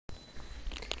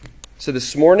So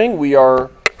this morning we are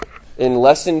in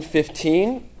Lesson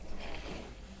 15.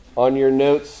 On your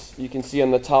notes, you can see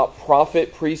on the top,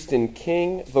 Prophet, Priest, and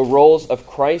King, the roles of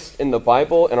Christ in the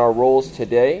Bible and our roles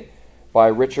today by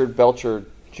Richard Belcher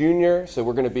Jr. So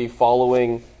we're going to be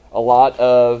following a lot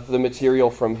of the material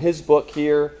from his book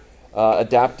here,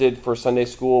 adapted for Sunday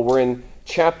school. We're in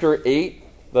chapter 8,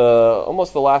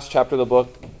 almost the last chapter of the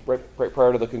book, right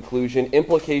prior to the conclusion,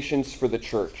 Implications for the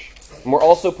Church. And we're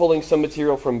also pulling some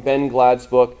material from Ben Gladd's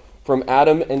book, From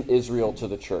Adam and Israel to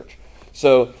the Church.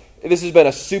 So this has been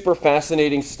a super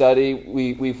fascinating study.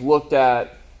 We've looked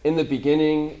at, in the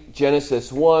beginning,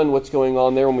 Genesis 1, what's going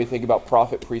on there when we think about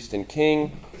prophet, priest, and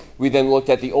king. We then looked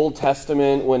at the Old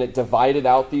Testament when it divided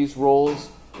out these roles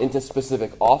into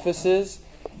specific offices,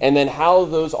 and then how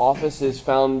those offices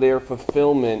found their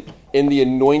fulfillment in the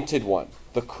Anointed One,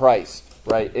 the Christ,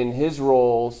 right? In his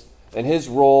roles and his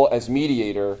role as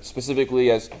mediator,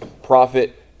 specifically as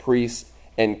prophet, priest,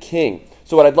 and king.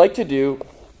 So what I'd like to do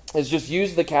is just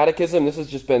use the catechism. This has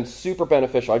just been super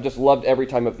beneficial. I've just loved every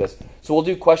time of this. So we'll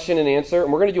do question and answer,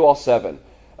 and we're going to do all 7.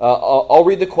 I'll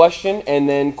read the question, and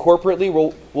then corporately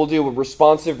we'll do a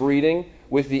responsive reading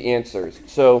with the answers.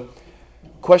 So,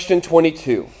 question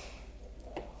 22.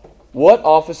 What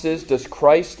offices does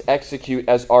Christ execute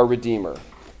as our Redeemer?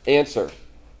 Answer.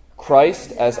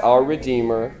 Christ, as our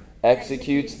Redeemer,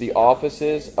 executes the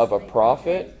offices of a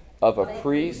prophet, of a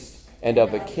priest, and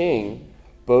of a king,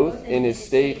 both in his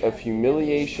state of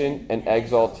humiliation and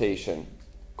exaltation.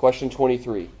 Question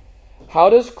 23.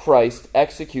 How does Christ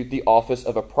execute the office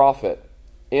of a prophet?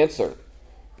 Answer.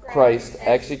 Christ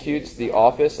executes the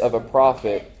office of a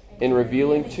prophet in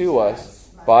revealing to us,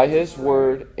 by his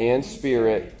word and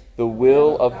spirit, the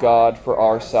will of God for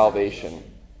our salvation.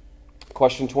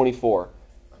 Question 24.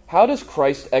 How does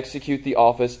Christ execute the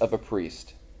office of a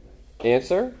priest?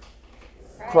 Answer.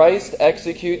 Christ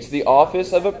executes the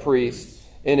office of a priest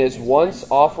in his once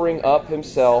offering up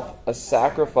himself a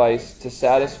sacrifice to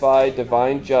satisfy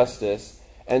divine justice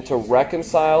and to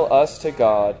reconcile us to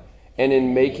God, and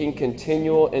in making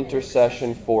continual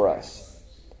intercession for us.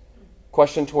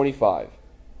 Question 25.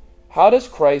 How does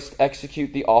Christ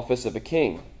execute the office of a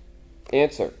king?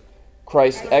 Answer.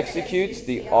 Christ executes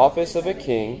the office of a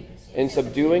king in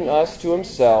subduing us to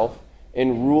himself,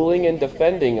 in ruling and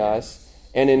defending us,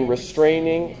 and in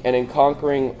restraining and in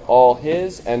conquering all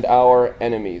his and our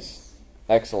enemies.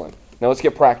 Excellent. Now let's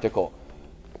get practical.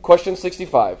 Question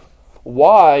 65.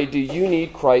 Why do you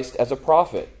need Christ as a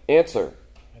prophet? Answer.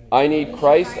 I need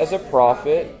Christ as a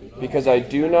prophet because I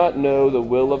do not know the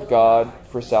will of God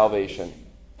for salvation.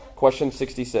 Question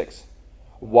 66.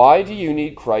 Why do you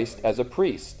need Christ as a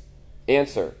priest?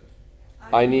 Answer.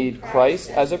 I need Christ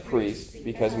as a priest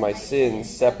because my sin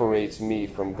separates me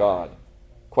from God.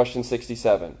 Question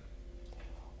 67.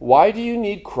 Why do you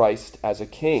need Christ as a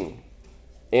king?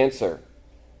 Answer.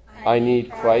 I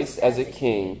need Christ as a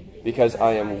king because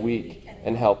I am weak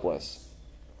and helpless.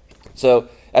 So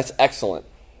that's excellent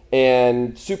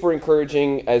and super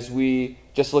encouraging as we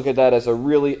just look at that as a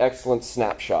really excellent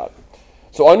snapshot.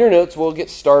 So on your notes, we'll get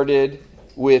started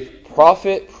with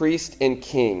prophet, priest, and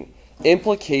king,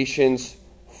 implications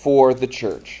for the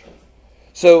church.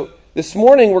 So this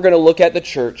morning we're going to look at the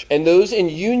church and those in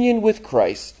union with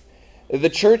Christ, the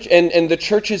church and the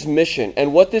church's mission,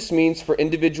 and what this means for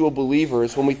individual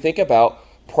believers when we think about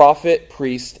prophet,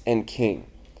 priest, and king.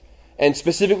 And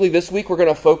specifically this week we're going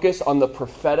to focus on the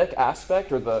prophetic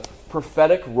aspect or the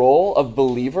prophetic role of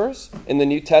believers in the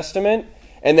New Testament.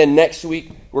 And then next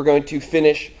week we're going to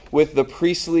finish with the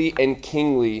priestly and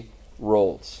kingly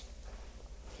roles.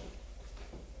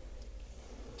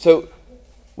 So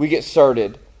we get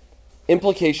started.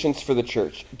 Implications for the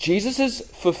church. Jesus'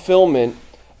 fulfillment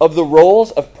of the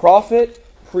roles of prophet,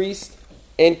 priest,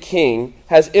 and king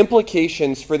has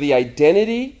implications for the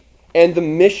identity and the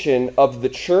mission of the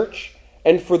church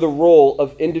and for the role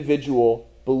of individual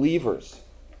believers.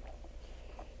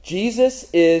 Jesus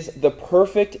is the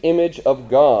perfect image of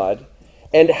God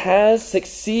and has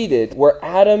succeeded where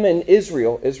Adam and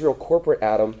Israel corporate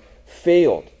Adam,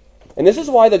 failed. And this is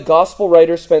why the gospel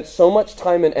writers spent so much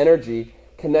time and energy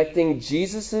connecting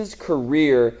Jesus'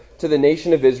 career to the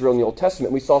nation of Israel in the Old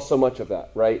Testament. We saw so much of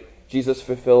that, right? Jesus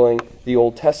fulfilling the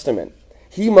Old Testament.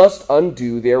 He must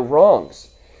undo their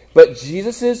wrongs. But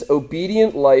Jesus'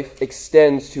 obedient life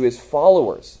extends to his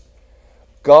followers.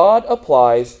 God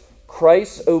applies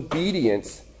Christ's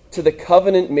obedience to the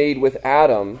covenant made with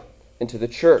Adam and to the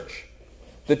church.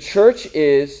 The church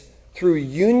is, through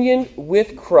union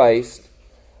with Christ,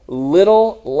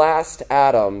 little last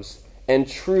Adams and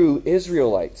true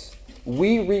Israelites.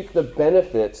 We reap the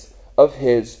benefits of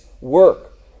his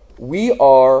work. We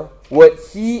are what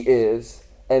he is,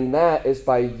 and that is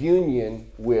by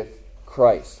union with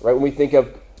Christ. Right? When we think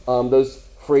of those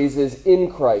phrases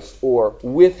in Christ or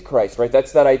with Christ, right?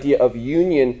 That's that idea of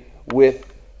union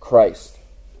with Christ.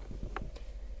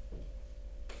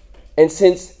 And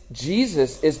since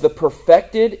Jesus is the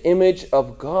perfected image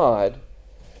of God,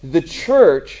 the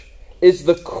church is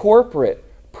the corporate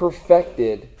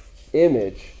perfected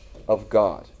image of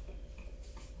God.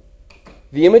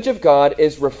 The image of God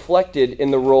is reflected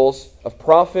in the roles of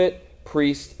prophet,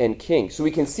 priest, and king. So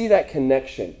we can see that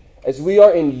connection. As we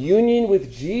are in union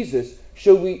with Jesus,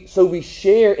 so we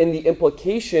share in the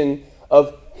implication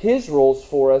of his roles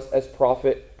for us as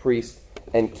prophet, priest,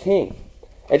 and king.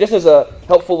 And just as a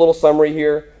helpful little summary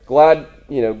here,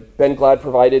 Ben Glad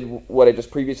provided what I just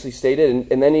previously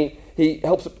stated, and then he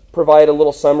helps provide a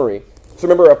little summary. So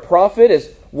remember, a prophet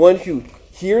is one who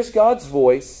hears God's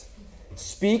voice,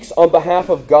 speaks on behalf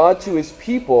of God to his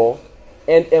people,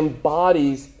 and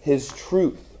embodies his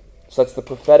truth. So that's the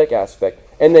prophetic aspect.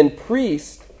 And then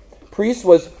priest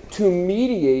was to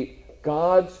mediate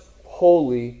God's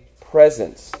holy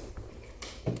presence.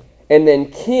 And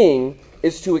then king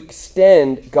is to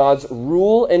extend God's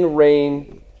rule and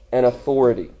reign and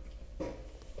authority.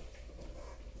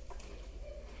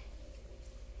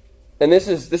 And this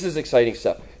is exciting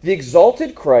stuff. The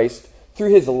exalted Christ,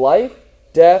 through his life,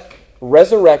 death,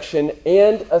 resurrection,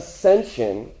 and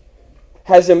ascension,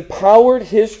 has empowered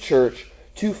his church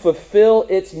to fulfill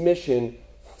its mission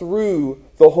through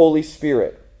the Holy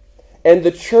Spirit. And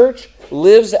the church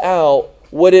lives out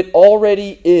what it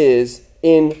already is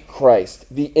in Christ,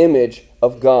 the image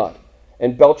of God.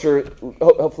 And Belcher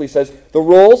hopefully says, the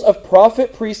roles of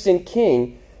prophet, priest, and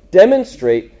king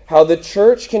demonstrate how the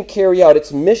church can carry out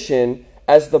its mission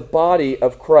as the body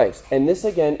of Christ. And this,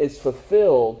 again, is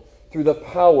fulfilled through the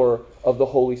power of the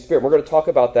Holy Spirit. We're going to talk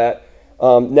about that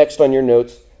next on your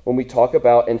notes when we talk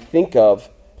about and think of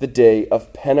the day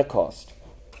of Pentecost.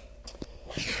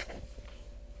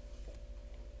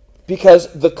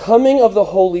 Because the coming of the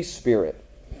Holy Spirit,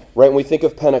 right, when we think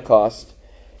of Pentecost,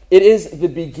 it is the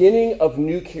beginning of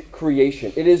new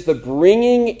creation. It is the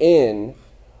bringing in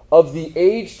of the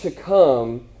age to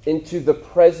come into the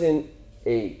present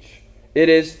age. It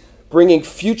is bringing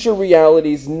future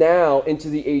realities now into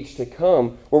the age to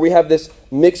come, where we have this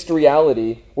mixed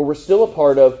reality, where we're still a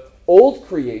part of old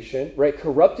creation, right,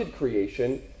 corrupted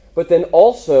creation, but then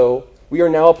also we are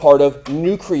now a part of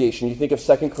new creation. You think of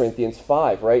 2 Corinthians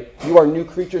 5, right? You are new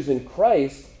creatures in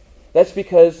Christ. That's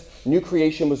because new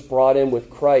creation was brought in with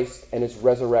Christ and his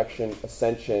resurrection,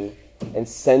 ascension, and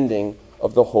sending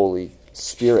of the Holy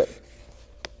Spirit.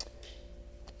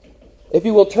 If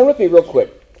you will, turn with me real quick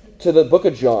to the book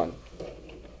of John,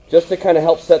 just to kind of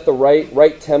help set the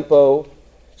right tempo.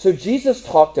 So Jesus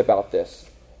talked about this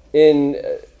in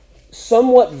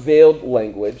somewhat veiled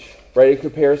language, right, in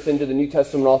comparison to the New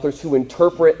Testament authors who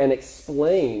interpret and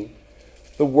explain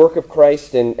the work of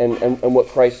Christ and what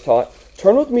Christ taught.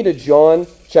 Turn with me to John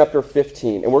chapter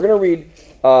 15, and we're going to read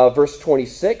verse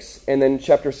 26 and then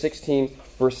chapter 16,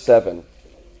 verse 7.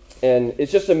 And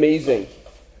it's just amazing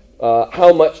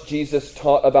how much Jesus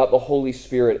taught about the Holy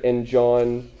Spirit in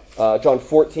John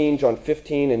 14, John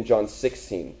 15, and John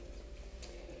 16.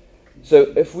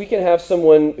 So if we can have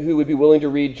someone who would be willing to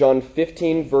read John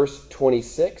 15, verse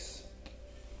 26.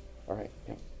 All right.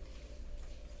 Yeah.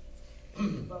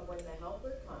 But when the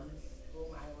Helper comes, whom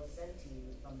I will send to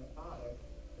you from the Father,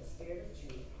 the Spirit of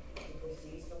truth, who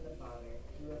proceeds from the Father,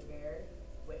 he will bear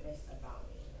witness about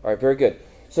me. All right, very good.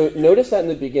 So notice that in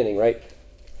the beginning, right?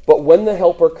 But when the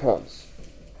Helper comes,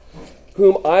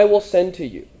 whom I will send to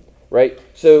you, right?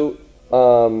 So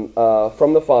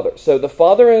from the Father. So the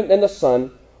Father and the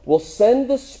Son will send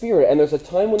the Spirit, and there's a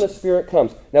time when the Spirit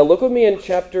comes. Now look with me in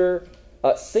chapter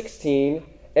 16,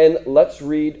 and let's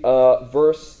read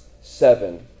verse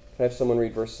 7. Can I have someone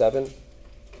read verse 7?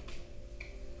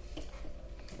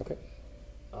 Okay.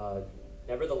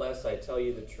 Nevertheless, I tell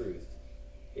you the truth.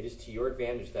 It is to your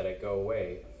advantage that I go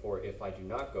away, for if I do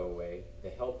not go away,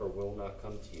 the Helper will not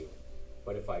come to you.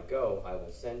 But if I go, I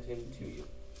will send him to you.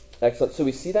 Excellent. So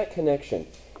we see that connection.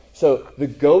 So the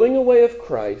going away of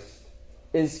Christ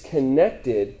is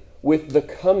connected with the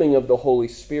coming of the Holy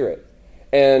Spirit.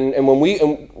 And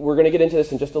we're going to get into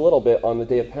this in just a little bit on the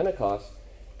day of Pentecost,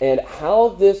 and how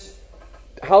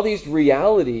these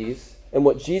realities and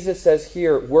what Jesus says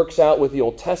here works out with the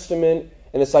Old Testament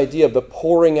and this idea of the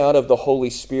pouring out of the Holy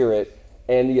Spirit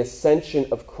and the ascension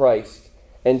of Christ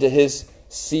and to his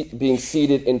seat, being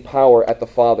seated in power at the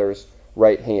Father's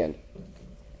right hand.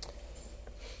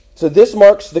 So this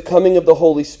marks the coming of the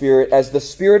Holy Spirit as the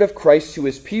Spirit of Christ to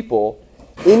his people,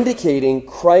 indicating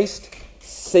Christ's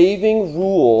saving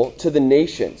rule to the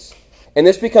nations. And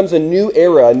this becomes a new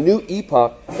era, a new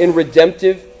epoch in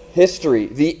redemptive history,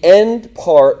 the end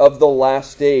part of the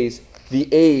last days, the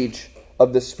age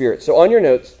of the Spirit. So on your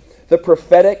notes, the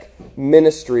prophetic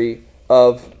ministry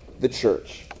of the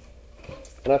church.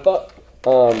 And I thought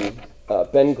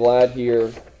Ben Glad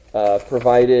here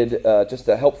provided just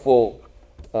a helpful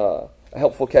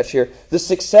catch here. The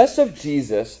success of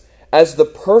Jesus as the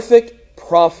perfect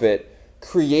prophet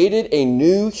created a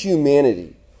new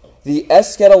humanity, the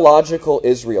eschatological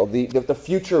Israel, the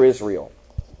future Israel,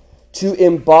 to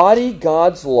embody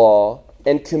God's law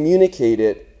and communicate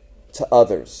it to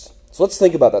others. So let's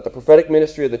think about that, the prophetic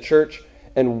ministry of the church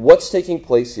and what's taking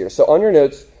place here. So on your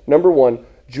notes, number 1,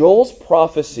 Joel's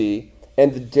prophecy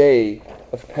and the day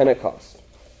of Pentecost.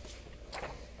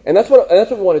 And that's what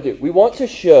we want to do. We want to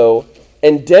show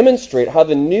and demonstrate how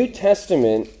the New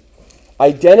Testament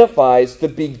identifies the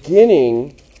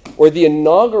beginning or the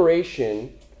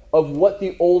inauguration of what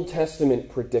the Old Testament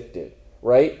predicted,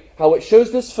 right? How it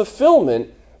shows this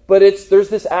fulfillment, but there's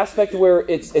this aspect where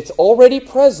it's already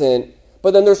present,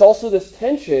 but then there's also this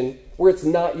tension where it's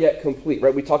not yet complete,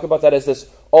 right? We talk about that as this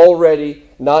already,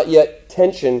 not yet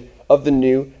tension of the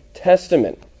New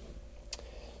Testament.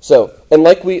 So, and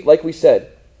like we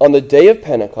said, on the day of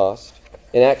Pentecost,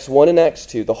 in Acts 1 and Acts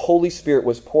 2, the Holy Spirit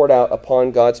was poured out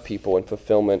upon God's people in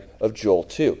fulfillment of Joel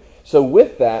 2. So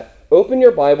with that, open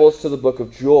your Bibles to the book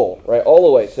of Joel, right, all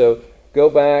the way. So go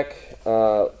back,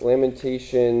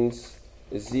 Lamentations,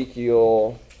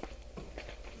 Ezekiel,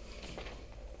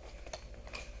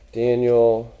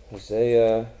 Daniel,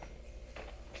 Hosea,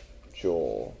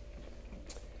 Joel.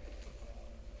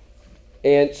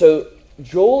 And so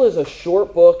Joel is a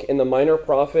short book in the Minor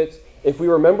Prophets. If we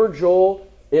remember Joel,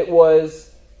 it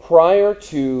was prior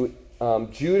to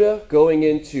Judah going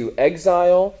into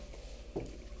exile.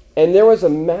 And there was a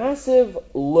massive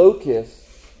locust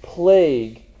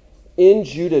plague in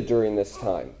Judah during this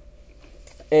time.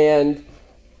 And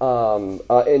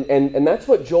that's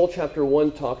what Joel chapter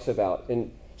 1 talks about.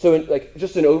 And so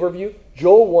just an overview,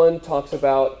 Joel 1 talks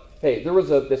about, hey, there was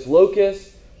this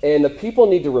locust, and the people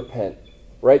need to repent,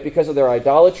 right? Because of their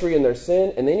idolatry and their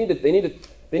sin, and they need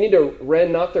to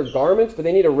rend not their garments, but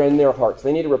they need to rend their hearts.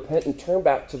 They need to repent and turn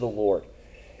back to the Lord.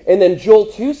 And then Joel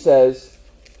 2 says,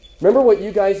 remember what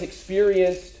you guys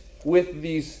experienced with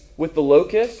the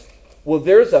locusts? Well,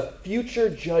 there's a future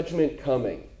judgment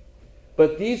coming.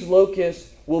 But these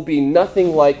locusts will be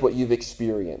nothing like what you've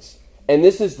experienced. And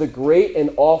this is the great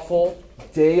and awful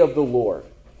day of the Lord.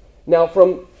 Now,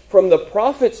 from the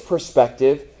prophet's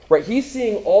perspective, right, he's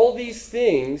seeing all these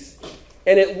things,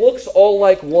 and it looks all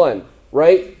like one,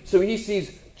 right? So he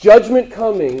sees judgment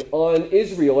coming on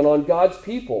Israel and on God's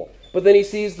people. But then he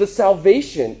sees the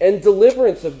salvation and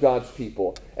deliverance of God's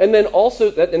people. And then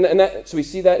also, so we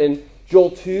see that in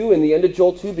Joel 2, in the end of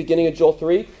Joel 2, beginning of Joel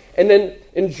 3. And then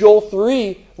in Joel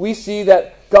 3, we see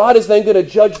that God is then going to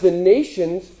judge the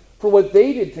nations for what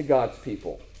they did to God's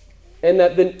people. And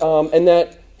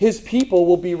that his people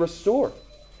will be restored.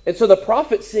 And so the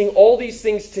prophet's seeing all these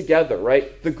things together,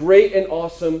 right? The great and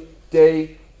awesome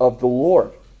day of the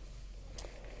Lord.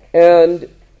 And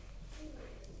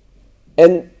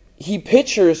he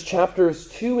pictures chapters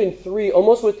 2 and 3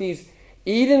 almost with these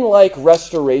Eden-like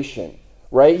restoration,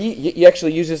 right? He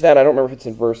actually uses that. I don't remember if it's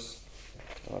in verse,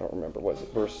 I don't remember. Was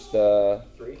it verse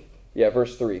 3? Yeah,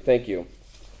 verse 3. Thank you.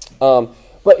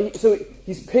 So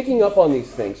he's picking up on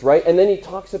these things, right? And then he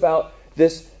talks about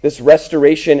this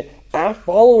restoration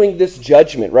following this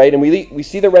judgment, right? And we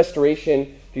see the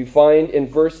restoration, if you find in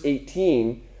verse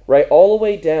 18, right, all the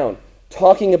way down,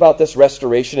 talking about this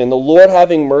restoration and the Lord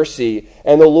having mercy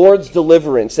and the Lord's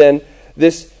deliverance and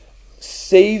this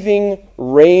saving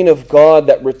reign of God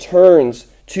that returns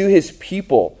to his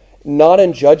people, not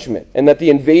in judgment, and that the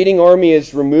invading army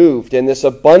is removed and this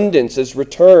abundance is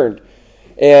returned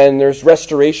and there's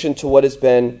restoration to what has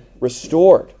been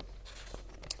restored.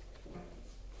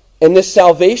 And this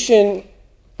salvation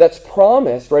that's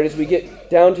promised, right, as we get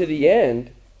down to the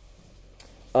end,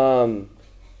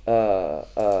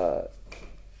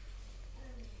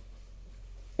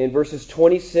 in verses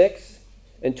 26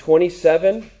 and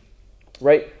 27,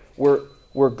 right,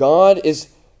 where God is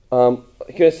going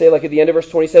to say, like at the end of verse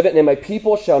 27, and my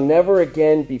people shall never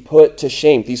again be put to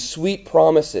shame. These sweet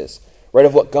promises, right,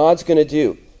 of what God's going to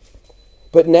do.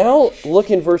 But now look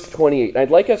in verse 28.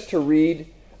 I'd like us to read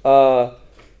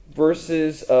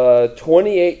verses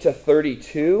 28 to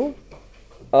 32.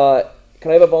 Can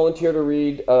I have a volunteer to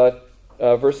read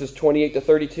verses 28 to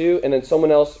 32, and then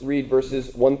someone else read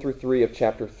verses 1 through 3 of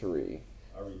chapter 3.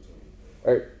 I'll read 28.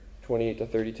 All right, 28 to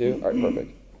 32? All right,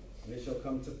 perfect. And it shall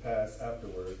come to pass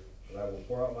afterward but I will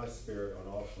pour out my spirit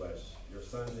on all flesh. Your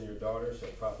sons and your daughters shall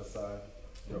prophesy,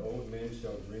 your old men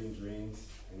shall dream dreams,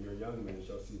 and your young men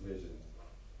shall see visions.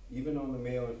 Even on the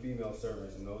male and female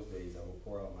servants in those days I will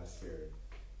pour out my spirit,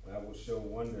 and I will show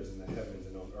wonders in the heavens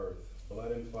and on earth,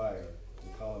 blood and fire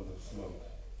and columns of smoke.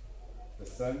 The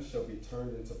sun shall be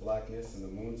turned into blackness and the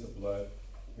moon to blood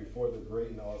before the great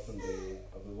and awesome day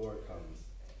of the Lord comes.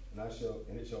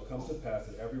 And it shall come to pass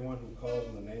that everyone who calls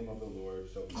on the name of the Lord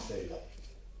shall be saved.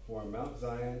 For in Mount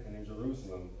Zion and in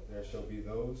Jerusalem there shall be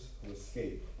those who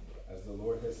escape, as the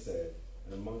Lord has said,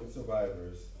 and among the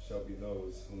survivors shall be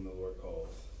those whom the Lord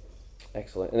calls.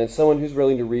 Excellent. And then someone who's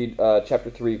willing to read chapter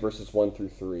 3, verses 1 through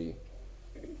 3.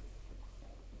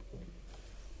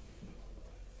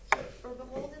 For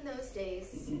behold, in those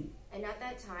days, and at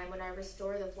that time, when I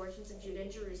restore the fortunes of Judah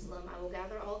and Jerusalem, I will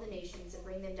gather all the nations and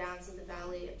bring them down to the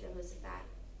valley of Jehoshaphat,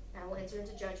 and I will enter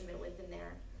into judgment with them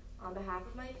there, on behalf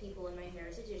of my people and my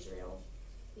heritage Israel,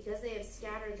 because they have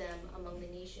scattered them among the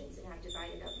nations and have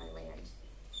divided up my land,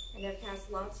 and have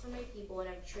cast lots for my people, and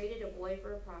have traded a boy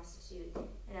for a prostitute,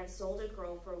 and have sold a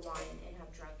girl for wine, and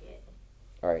have drunk it.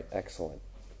 All right, excellent.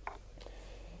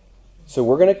 So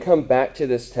we're going to come back to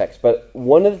this text, but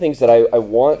one of the things that I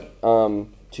want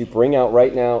to bring out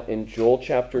right now in Joel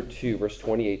chapter 2, verse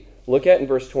 28, look at in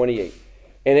verse 28,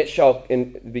 and it shall,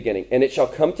 in the beginning, and it shall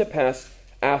come to pass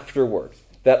afterward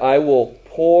that I will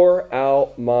pour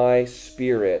out my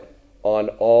spirit on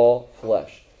all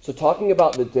flesh. So talking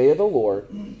about the day of the Lord,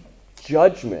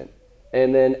 judgment,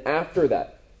 and then after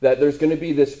that there's going to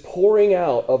be this pouring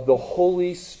out of the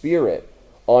Holy Spirit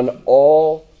on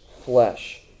all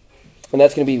flesh. And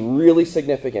that's going to be really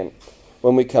significant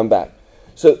when we come back.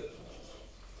 So,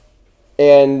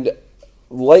 and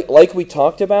like we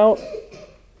talked about,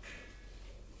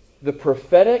 the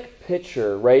prophetic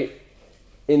picture, right,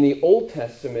 in the Old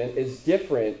Testament is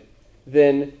different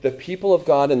than the people of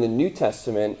God in the New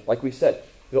Testament. Like we said,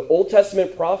 the Old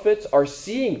Testament prophets are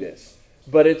seeing this,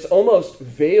 but it's almost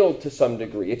veiled to some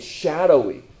degree. It's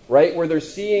shadowy, right, where they're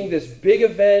seeing this big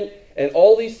event and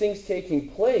all these things taking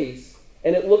place,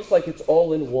 and it looks like it's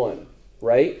all in one,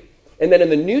 right? And then in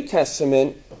the New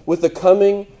Testament, with the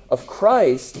coming of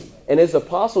Christ and his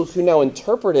apostles who now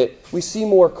interpret it, we see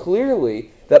more clearly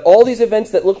that all these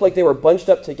events that look like they were bunched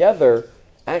up together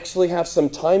actually have some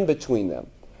time between them.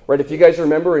 Right? If you guys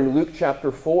remember in Luke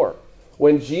chapter 4,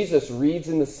 when Jesus reads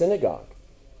in the synagogue,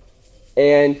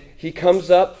 and he comes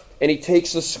up and he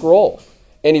takes the scroll,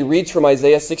 and he reads from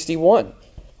Isaiah 61,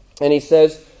 and he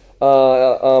says,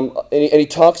 and he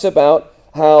talks about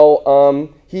how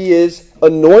he is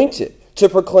anointed to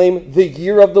proclaim the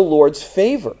year of the Lord's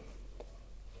favor.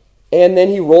 And then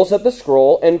he rolls up the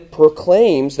scroll and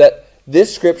proclaims that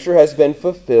this scripture has been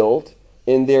fulfilled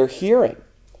in their hearing.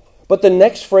 But the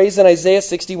next phrase in Isaiah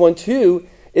 61:2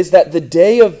 is that the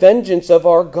day of vengeance of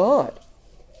our God.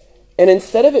 And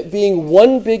instead of it being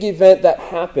one big event that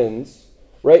happens,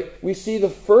 right, we see the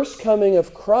first coming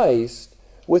of Christ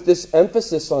with this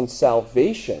emphasis on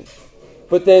salvation.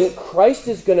 But then Christ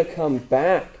is going to come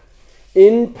back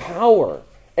in power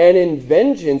and in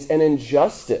vengeance and in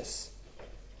justice.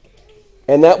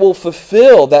 And that will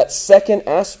fulfill that second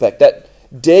aspect, that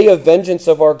day of vengeance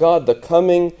of our God, the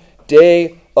coming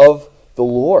day of the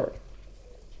Lord.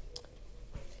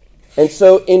 And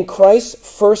so in Christ's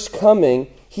first coming,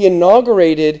 he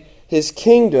inaugurated his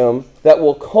kingdom that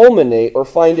will culminate or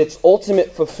find its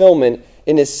ultimate fulfillment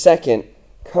in his second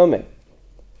coming.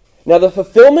 Now, the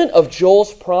fulfillment of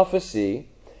Joel's prophecy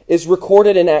is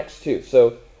recorded in Acts 2.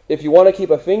 So if you want to keep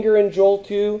a finger in Joel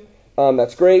 2,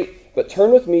 that's great. But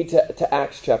turn with me to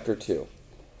Acts chapter 2.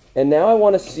 And now I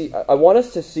want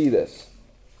us to see this.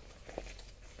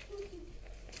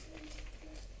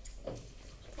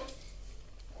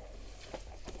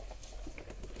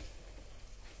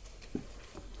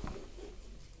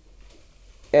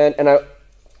 And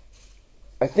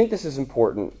I think this is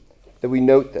important that we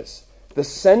note this. The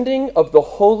sending of the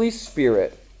Holy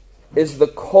Spirit is the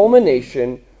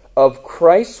culmination of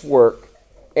Christ's work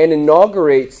and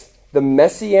inaugurates the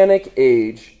Messianic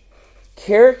age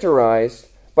characterized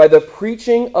by the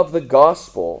preaching of the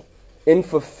gospel in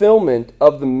fulfillment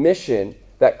of the mission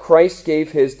that Christ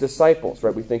gave his disciples.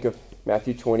 Right? We think of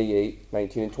Matthew 28,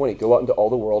 19 and 20. Go out into all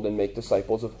the world and make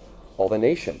disciples of all the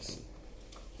nations.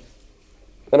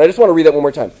 And I just want to read that one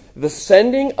more time. The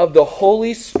sending of the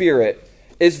Holy Spirit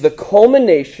is the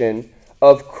culmination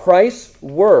of Christ's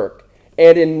work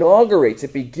and inaugurates,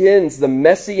 it begins the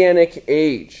Messianic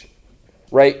age.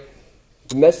 Right?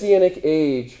 The Messianic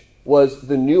age was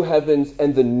the new heavens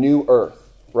and the new earth.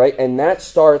 Right? And that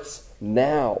starts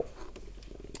now.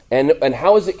 And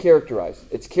how is it characterized?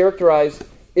 It's characterized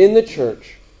in the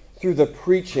church through the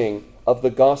preaching of the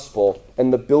gospel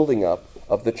and the building up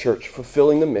of the church,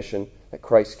 fulfilling the mission that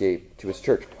Christ gave to his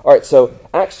church. All right, so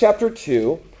Acts chapter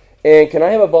 2, and can I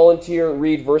have a volunteer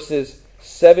read verses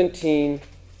 17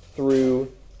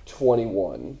 through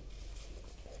 21?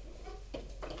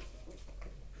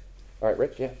 All right,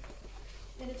 Rich, yeah.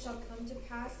 And it shall come to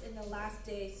pass in the last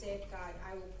days, saith God,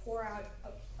 I will pour out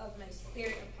of my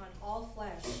spirit upon all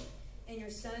flesh, and your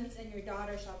sons and your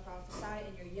daughters shall prophesy,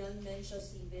 and your young men shall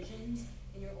see visions,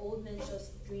 and your old men shall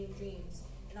dream dreams.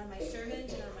 And on my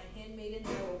servants and on my handmaidens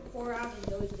I will pour out in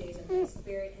those days of my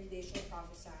spirit, and they shall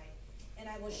prophesy. And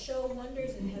I will show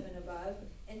wonders in heaven above,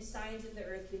 and signs in the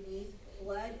earth beneath,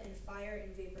 blood and fire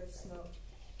and vapor of smoke.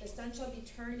 The sun shall be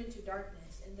turned into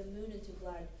darkness, and the moon into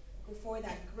blood, before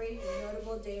that great and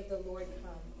notable day of the Lord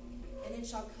come. And it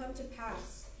shall come to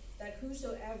pass that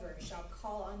whosoever shall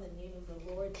call on the name of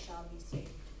the Lord shall be saved.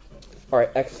 All right,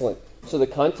 excellent. So the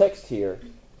context here,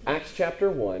 Acts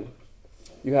chapter 1,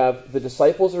 you have the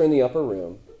disciples are in the upper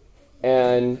room,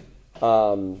 and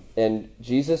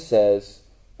Jesus says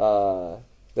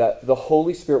that the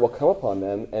Holy Spirit will come upon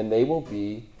them, and they will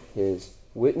be his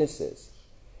witnesses.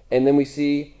 And then we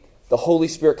see the Holy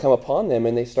Spirit come upon them,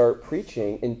 and they start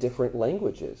preaching in different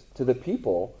languages to the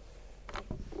people.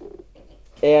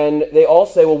 And they all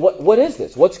say, well, what is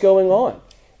this? What's going on?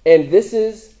 And this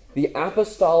is the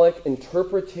apostolic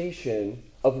interpretation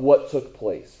of what took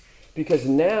place. Because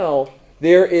now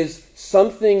there is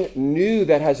something new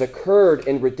that has occurred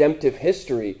in redemptive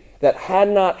history that had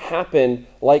not happened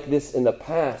like this in the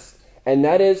past. And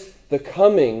that is the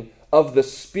coming of the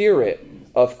Spirit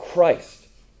of Christ.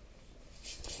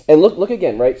 And look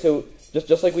again, right? So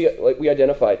just like we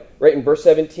identified, right, in verse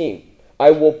 17,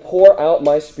 I will pour out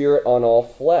my Spirit on all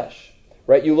flesh.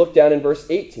 Right? You look down in verse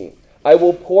 18. I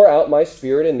will pour out my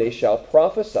Spirit, and they shall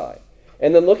prophesy.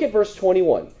 And then look at verse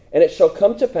 21. And it shall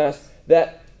come to pass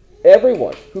that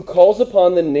everyone who calls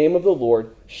upon the name of the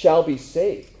Lord shall be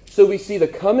saved. So we see the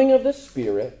coming of the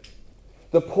Spirit,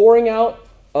 the pouring out,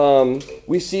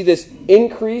 we see this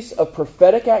increase of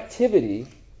prophetic activity,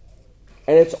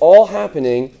 and it's all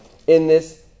happening in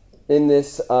this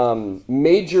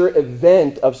major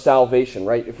event of salvation,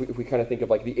 right? If we kind of think of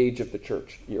like the age of the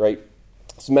church, right?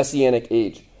 This messianic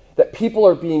age. That people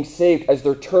are being saved as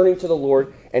they're turning to the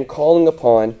Lord and calling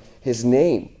upon his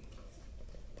name.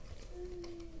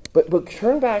 But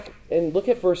turn back and look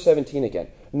at verse 17 again.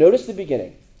 Notice the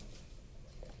beginning.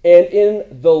 And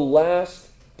in the last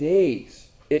days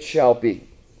it shall be.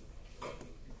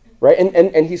 Right?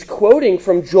 And he's quoting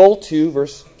from Joel 2,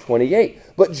 verse 28.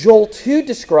 But Joel 2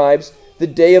 describes the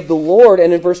day of the Lord,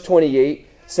 and in verse 28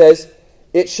 says,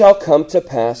 it shall come to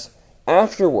pass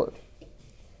afterward.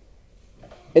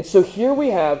 And so here we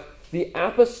have the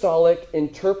apostolic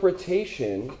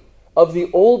interpretation of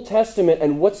the Old Testament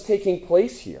and what's taking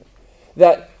place here.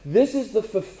 That this is the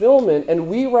fulfillment, and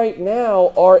we right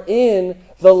now are in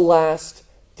the last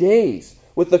days.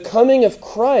 With the coming of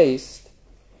Christ,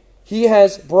 he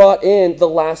has brought in the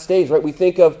last days, right? We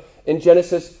think of in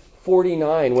Genesis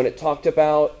 49 when it talked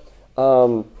about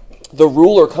the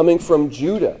ruler coming from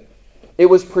Judah. It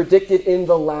was predicted in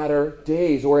the latter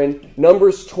days. Or in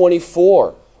Numbers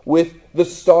 24 with the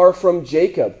star from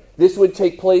Jacob. This would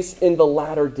take place in the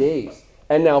latter days.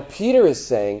 And now Peter is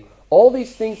saying all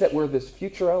these things that were this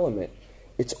future element,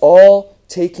 it's all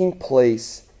taking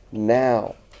place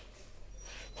now.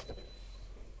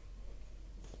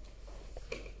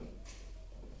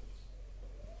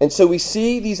 And so we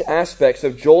see these aspects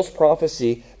of Joel's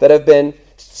prophecy that have been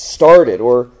started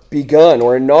or begun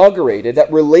or inaugurated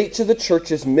that relate to the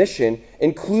church's mission,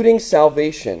 including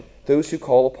salvation, those who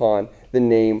call upon the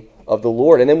name of the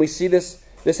Lord. And then we see this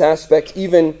aspect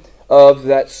even of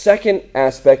that second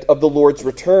aspect of the Lord's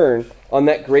return on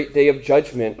that great day of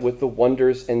judgment with the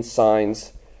wonders and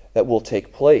signs that will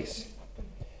take place.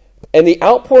 And the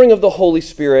outpouring of the Holy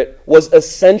Spirit was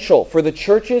essential for the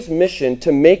church's mission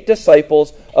to make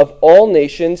disciples of all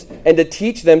nations and to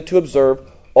teach them to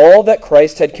observe all that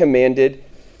Christ had commanded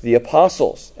the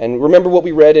apostles. And remember what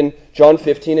we read in John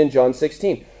 15 and John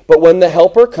 16. But when the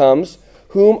Helper comes,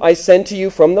 whom I send to you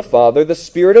from the Father, the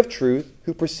Spirit of truth,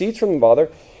 who proceeds from the Father,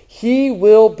 he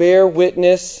will bear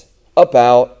witness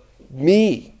about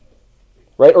me.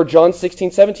 Right? Or John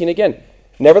 16:17 again.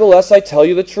 Nevertheless, I tell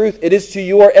you the truth. It is to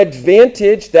your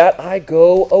advantage that I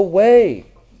go away.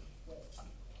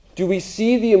 Do we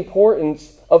see the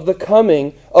importance of the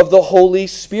coming of the Holy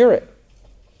Spirit?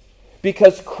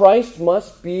 Because Christ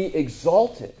must be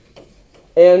exalted,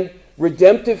 and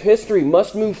redemptive history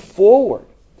must move forward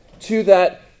to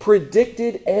that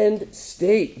predicted end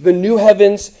state, the new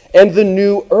heavens and the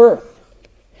new earth.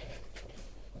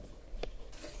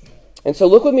 And so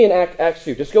look with me in Acts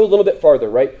 2. Just go a little bit farther,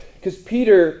 right? Because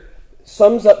Peter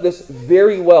sums up this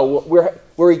very well,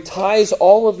 where he ties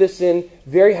all of this in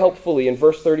very helpfully in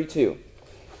verse 32.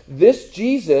 This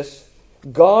Jesus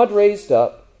God raised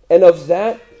up, and of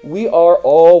that we are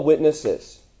all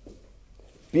witnesses.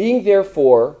 Being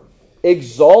therefore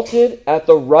exalted at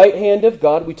the right hand of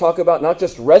God, we talk about not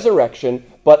just resurrection,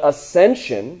 but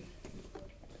ascension,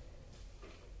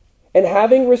 and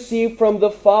having received from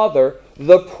the Father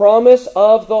the promise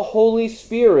of the Holy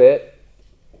Spirit,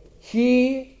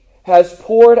 he has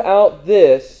poured out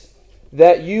this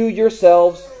that you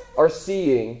yourselves are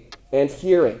seeing and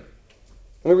hearing.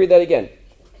 Let me read that again.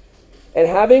 And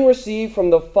having received from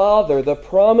the Father the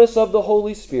promise of the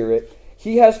Holy Spirit,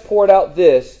 he has poured out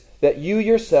this that you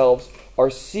yourselves are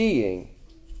seeing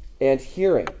and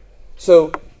hearing.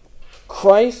 So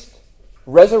Christ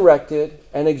resurrected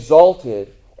and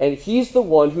exalted, and he's the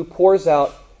one who pours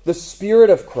out the Spirit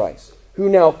of Christ, who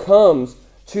now comes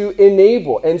to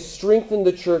enable and strengthen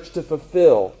the church to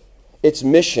fulfill its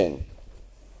mission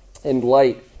in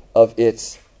light of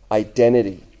its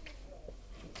identity.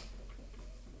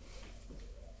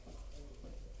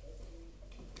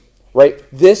 Right?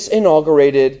 This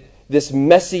inaugurated this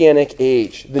messianic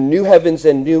age, the new heavens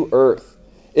and new earth.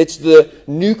 It's the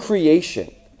new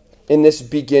creation in this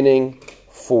beginning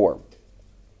form.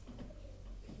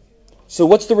 So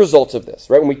what's the result of this?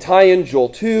 Right? When we tie in Joel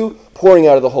 2, pouring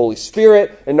out of the Holy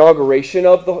Spirit, inauguration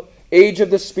of the age of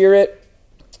the Spirit.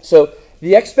 So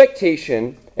the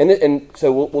expectation, and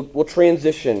so we'll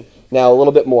transition now a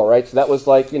little bit more, right? So that was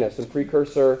like, some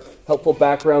precursor, helpful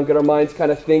background, get our minds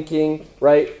kind of thinking,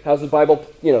 right? How's the Bible,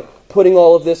 putting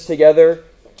all of this together?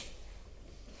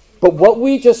 But what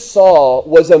we just saw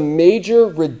was a major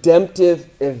redemptive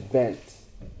event,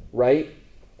 right?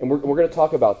 And we're going to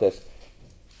talk about this.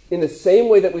 In the same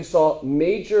way that we saw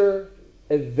major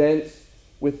events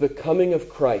with the coming of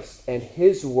Christ and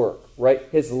his work, right?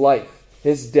 His life,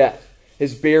 his death,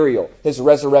 his burial, his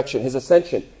resurrection, his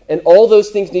ascension, and all those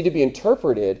things need to be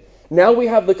interpreted. Now we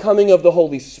have the coming of the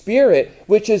Holy Spirit,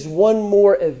 which is one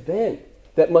more event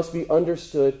that must be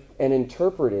understood and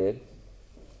interpreted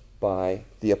by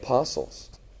the apostles.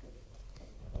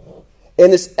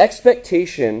 And this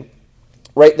expectation,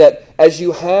 right, that as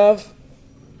you have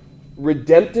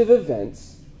redemptive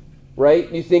events,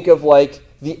 right, you think of like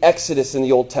the Exodus in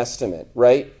the Old Testament,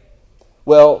 right?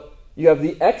 Well, you have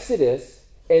the Exodus,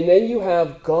 and then you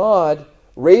have God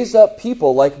raise up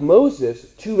people like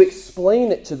Moses to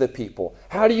explain it to the people.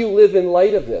 How do you live in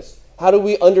light of this? How do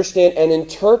we understand and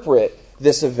interpret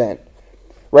this event?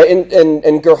 Right?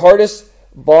 And Gerhardus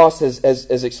Voss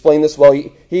has explained this well.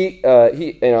 He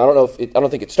and I don't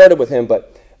think it started with him,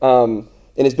 but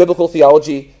in his biblical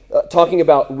theology, talking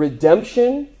about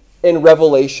redemption and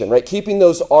revelation, right? Keeping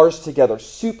those R's together,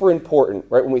 super important,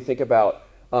 right? When we think about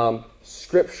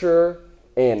Scripture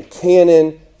and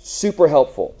canon, super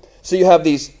helpful. So you have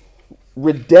these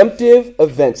redemptive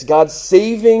events, God's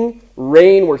saving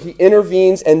reign where he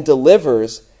intervenes and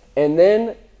delivers, and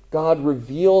then God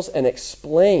reveals and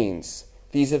explains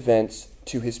these events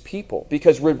to his people.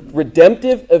 Because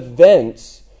redemptive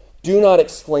events do not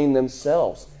explain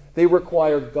themselves. They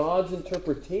require God's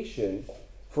interpretation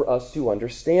for us to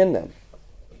understand them.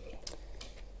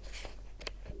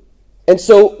 And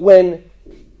so when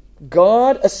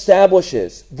God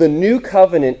establishes the new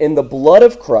covenant in the blood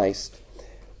of Christ,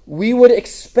 we would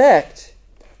expect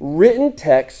written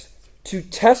texts to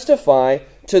testify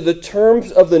to the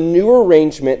terms of the new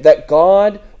arrangement that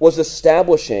God was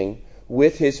establishing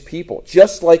with his people,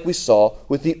 just like we saw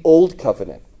with the old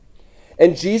covenant.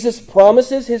 And Jesus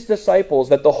promises his disciples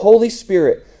that the Holy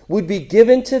Spirit would be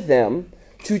given to them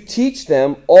to teach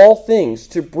them all things,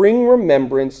 to bring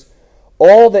remembrance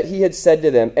all that he had said to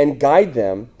them, and guide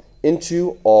them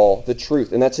into all the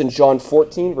truth. And that's in John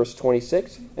 14, verse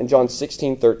 26, and John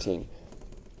 16, 13.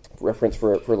 Reference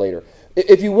for later.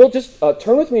 If you will, just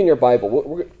turn with me in your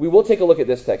Bible. We will take a look at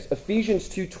this text, Ephesians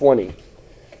 2:20.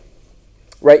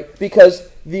 Right? Because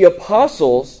the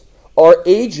apostles are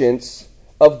agents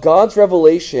of God's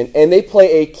revelation, and they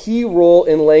play a key role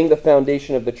in laying the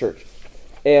foundation of the church.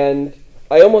 And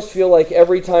I almost feel like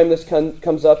every time this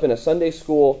comes up in a Sunday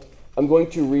school, I'm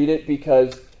going to read it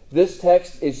because this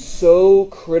text is so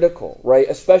critical, right?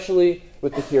 Especially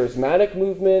with the charismatic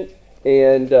movement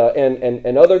and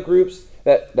other groups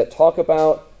that talk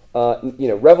about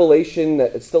revelation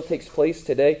that it still takes place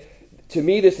today. To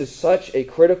me, this is such a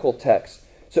critical text.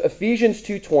 So Ephesians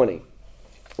 2:20,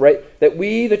 right? That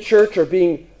we, the church, are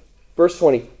being, verse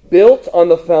 20, built on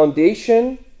the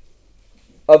foundation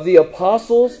of the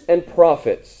apostles and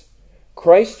prophets,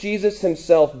 Christ Jesus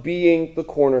himself being the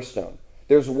cornerstone.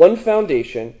 There's one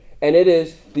foundation, and it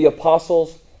is the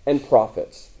apostles and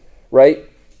prophets, right?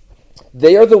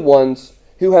 They are the ones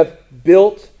who have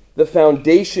built the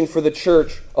foundation for the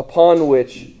church upon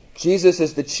which Jesus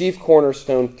is the chief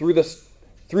cornerstone through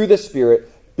the Spirit,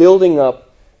 building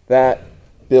up that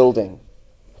building.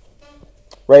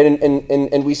 Right?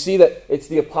 And we see that it's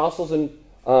the apostles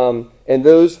and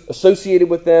those associated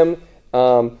with them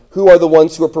who are the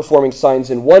ones who are performing signs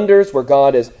and wonders, where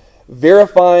God is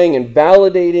verifying and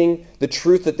validating the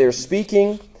truth that they're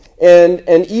speaking. And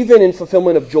even in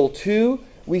fulfillment of Joel 2,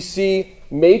 we see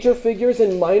major figures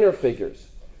and minor figures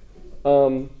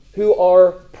who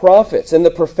are prophets and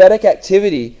the prophetic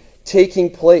activity taking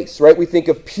place. Right? We think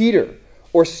of Peter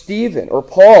or Stephen or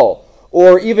Paul,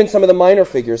 or even some of the minor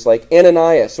figures like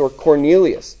Ananias or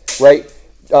Cornelius, right?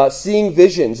 Seeing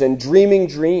visions and dreaming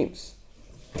dreams.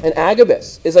 And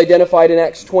Agabus is identified in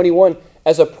Acts 21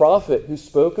 as a prophet who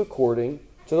spoke according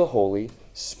to the Holy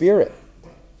Spirit.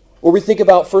 Or we think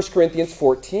about 1 Corinthians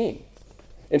 14.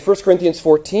 In 1 Corinthians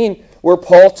 14, where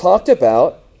Paul talked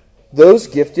about those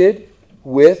gifted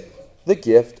with the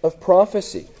gift of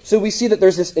prophecy. So we see that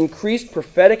there's this increased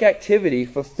prophetic activity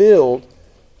fulfilling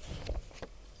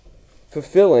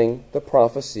the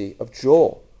prophecy of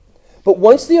Joel. But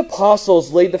once the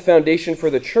apostles laid the foundation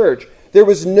for the church, there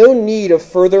was no need of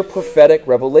further prophetic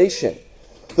revelation.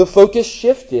 The focus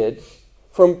shifted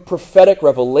from prophetic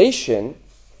revelation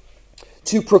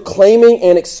to proclaiming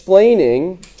and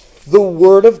explaining the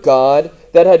Word of God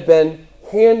that had been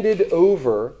handed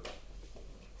over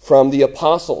from the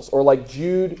apostles. Or like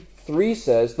Jude 3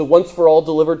 says, the once for all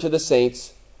delivered to the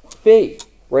saints, faith.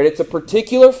 Right? It's a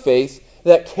particular faith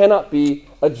that cannot be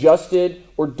adjusted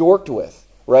or dorked with,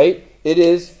 right? It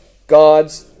is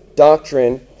God's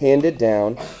doctrine handed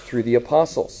down through the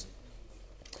apostles.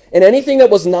 And anything that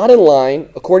was not in line,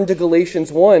 according to Galatians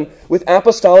 1, with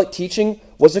apostolic teaching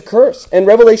was a curse. And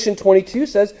Revelation 22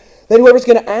 says that whoever's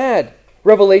going to add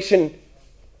revelation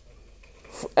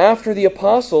after the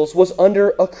apostles was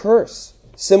under a curse,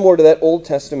 similar to that Old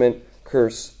Testament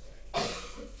curse.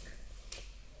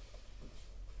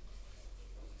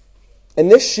 And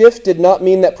this shift did not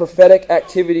mean that prophetic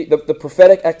activity, the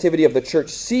prophetic activity of the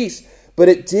church ceased, but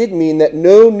it did mean that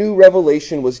no new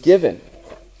revelation was given.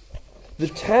 The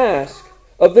task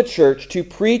of the church to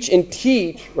preach and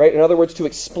teach, right, in other words, to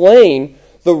explain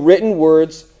the written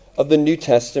words of the New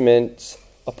Testament's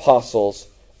apostles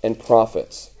and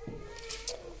prophets.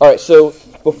 All right, so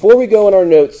before we go in our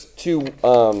notes to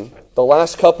the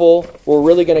last couple, we're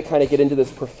really going to kind of get into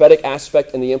this prophetic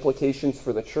aspect and the implications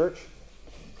for the church.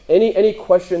 Any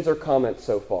questions or comments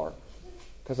so far?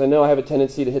 Because I know I have a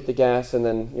tendency to hit the gas and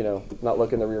then, not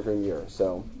look in the rearview mirror.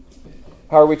 So,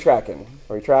 how are we tracking?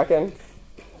 Are we tracking?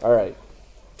 All right.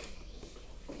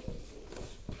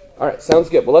 All right, sounds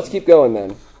good. Well, let's keep going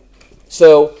then.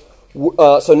 So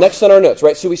next on our notes,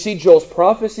 right? So we see Joel's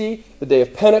prophecy, the day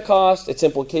of Pentecost, its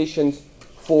implications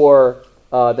for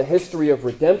the history of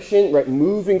redemption, right?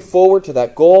 Moving forward to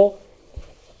that goal.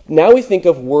 Now we think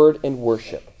of word and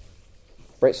worship.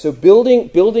 Right, so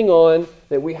building on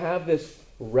that, we have this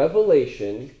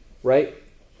revelation, right,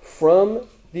 from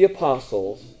the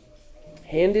apostles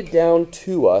handed down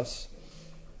to us.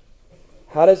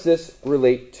 How does this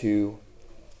relate to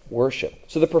worship?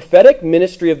 So the prophetic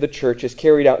ministry of the church is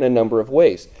carried out in a number of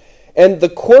ways. And the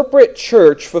corporate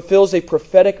church fulfills a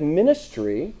prophetic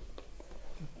ministry,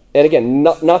 and again,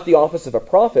 not the office of a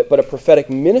prophet, but a prophetic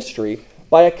ministry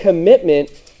by a commitment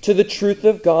to the truth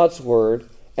of God's word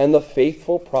and the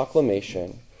faithful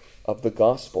proclamation of the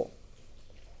gospel.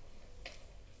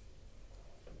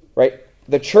 Right?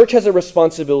 The church has a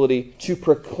responsibility to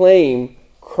proclaim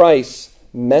Christ's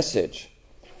message.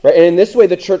 Right? And in this way,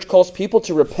 the church calls people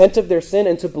to repent of their sin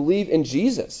and to believe in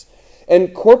Jesus.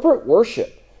 And corporate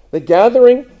worship, the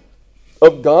gathering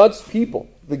of God's people,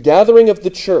 the gathering of the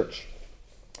church,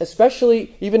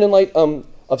 especially even in light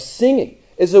of singing,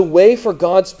 is a way for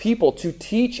God's people to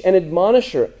teach and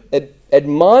admonish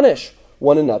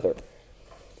one another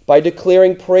by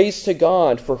declaring praise to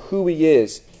God for who He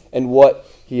is and what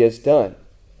He has done.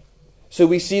 So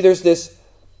we see there's this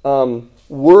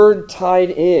word tied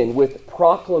in with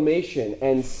proclamation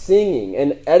and singing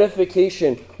and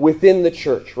edification within the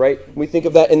church, right? We think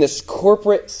of that in this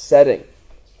corporate setting.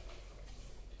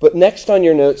 But next on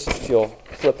your notes, if you'll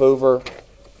flip over,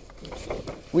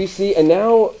 we see, and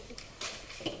now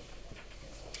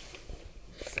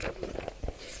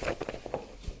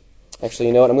actually,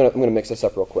 you know what? I'm going to mix this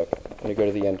up real quick. I'm going to go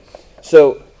to the end.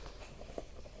 So,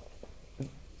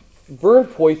 Vern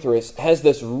Poythress has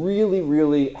this really,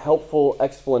 really helpful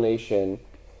explanation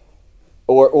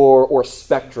or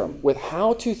spectrum with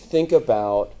how to think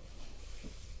about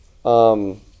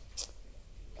how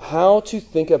to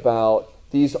think about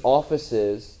these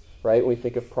offices, right, when we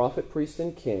think of prophet, priest,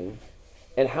 and king,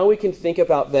 and how we can think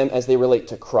about them as they relate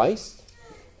to Christ,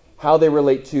 how they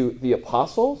relate to the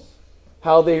apostles,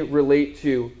 how they relate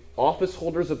to office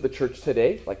holders of the church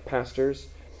today, like pastors,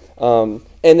 and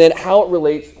then how it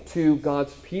relates to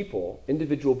God's people,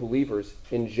 individual believers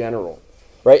in general,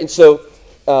 right? And so,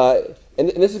 and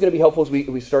this is going to be helpful as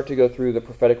we start to go through the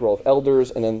prophetic role of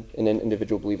elders and then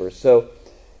individual believers. So,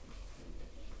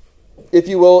 if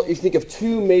you will, you think of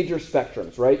two major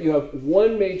spectrums, right? You have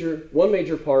one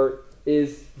major part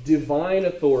is divine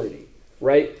authority,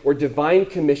 right? Or divine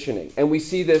commissioning. And we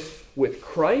see this with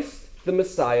Christ, the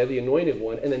Messiah, the anointed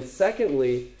one. And then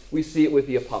secondly, we see it with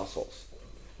the apostles,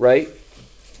 right?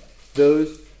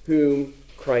 Those whom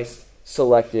Christ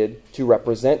selected to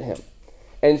represent him.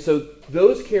 And so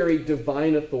those carry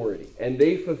divine authority. And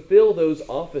they fulfill those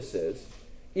offices,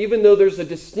 even though there's a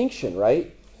distinction,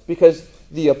 right? Because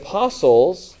the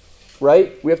apostles,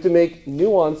 right, we have to make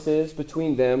nuances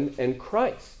between them and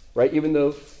Christ, right? Even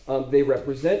though they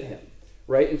represent him,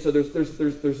 right? And so there's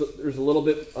a little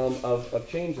bit of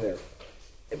change there.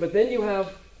 But then you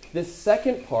have this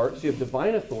second part, so you have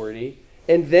divine authority,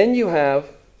 and then you have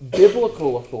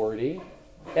biblical authority,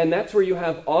 and that's where you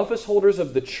have office holders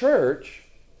of the church,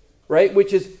 right,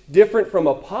 which is different from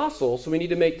apostles, so we need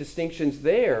to make distinctions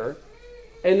there.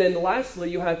 And then lastly,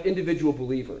 you have individual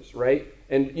believers, right?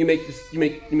 And you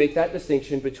make that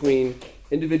distinction between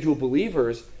individual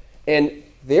believers and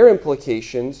their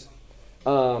implications,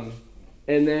 and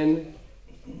then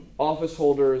office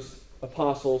holders,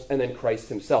 apostles, and then Christ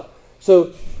himself.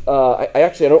 So I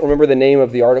don't remember the name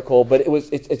of the article, but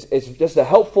it's just a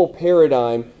helpful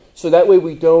paradigm, so that way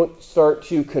we don't start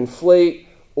to conflate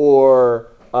or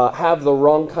have the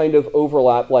wrong kind of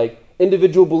overlap, like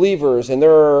individual believers, and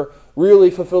they're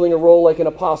really fulfilling a role like an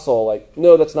apostle. Like,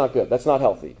 no, that's not good. That's not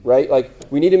healthy, right? Like,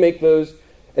 we need to make those,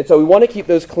 and so we want to keep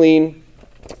those clean.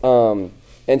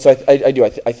 And so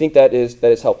I think that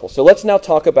is helpful. So let's now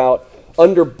talk about,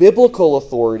 under biblical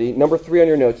authority, number 3 on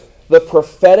your notes, the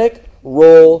prophetic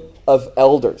role of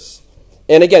elders.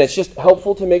 And again, it's just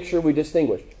helpful to make sure we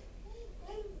distinguish.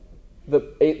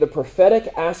 The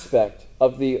prophetic aspect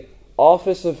of the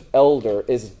office of elder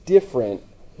is different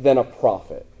than a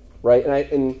prophet, right?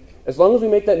 And as long as we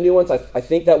make that nuance, I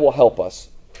think that will help us.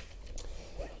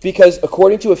 Because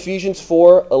according to Ephesians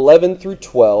 4:11 through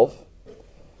 12,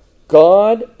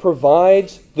 God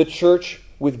provides the church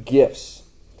with gifts.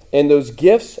 And those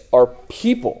gifts are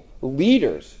people,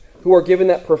 leaders, who are given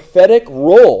that prophetic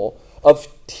role of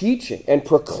teaching and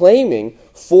proclaiming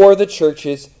for the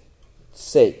church's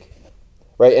sake.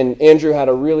 Right? And Andrew had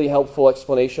a really helpful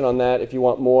explanation on that. If you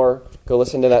want more, go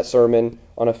listen to that sermon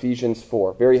on Ephesians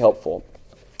 4. Very helpful.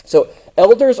 So,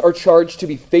 elders are charged to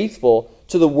be faithful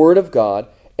to the Word of God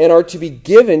and are to be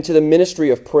given to the ministry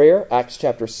of prayer, Acts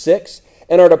chapter 6,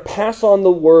 and are to pass on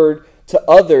the Word to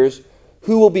others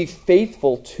who will be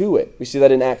faithful to it. We see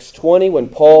that in Acts 20 when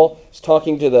Paul is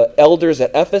talking to the elders at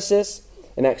Ephesus,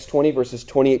 in Acts 20 verses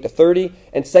 28 to 30,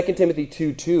 and 2 Timothy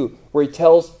 2:2, where he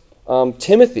tells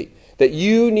Timothy that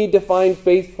you need to find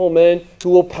faithful men who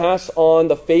will pass on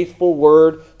the faithful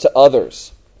word to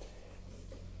others.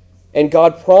 And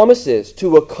God promises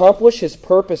to accomplish his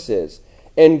purposes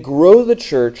and grow the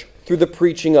church through the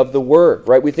preaching of the word,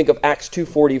 right? We think of Acts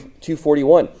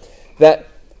 2:41, that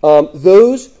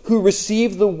those who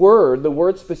received the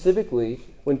word specifically,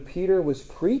 when Peter was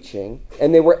preaching,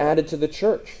 and they were added to the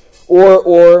church.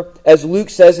 Or as Luke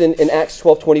says in Acts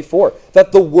 12:24,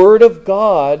 that the word of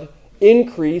God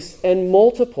increased and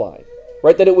multiplied,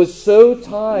 right? That it was so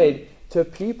tied to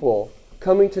people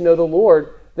coming to know the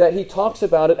Lord that he talks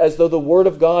about it as though the word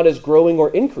of God is growing or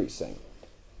increasing.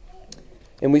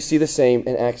 And we see the same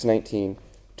in Acts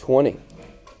 19:20.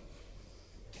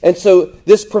 And so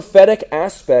this prophetic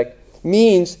aspect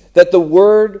means that the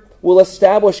word will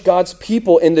establish God's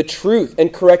people in the truth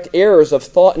and correct errors of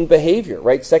thought and behavior,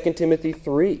 right? 2 Timothy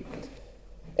 3.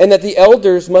 And that the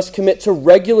elders must commit to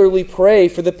regularly pray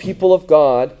for the people of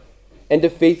God and to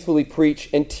faithfully preach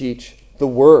and teach the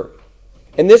word.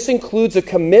 And this includes a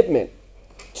commitment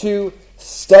to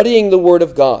studying the word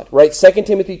of God, right? 2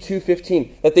 Timothy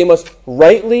 2:15, that they must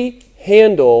rightly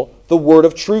handle the word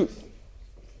of truth.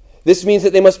 This means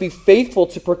that they must be faithful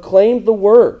to proclaim the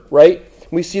word, right?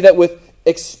 We see that with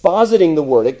expositing the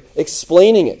word,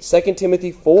 explaining it. 2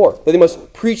 Timothy 4, that they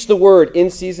must preach the word in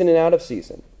season and out of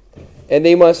season. And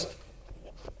they must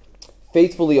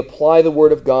faithfully apply the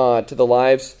word of God to the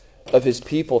lives of his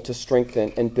people to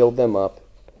strengthen and build them up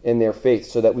in their faith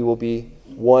so that we will be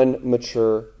one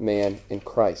mature man in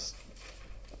Christ.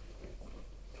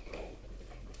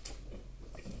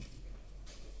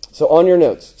 So on your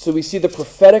notes, so we see the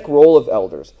prophetic role of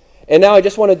elders. And now I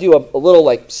just want to do a little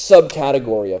like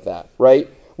subcategory of that, right?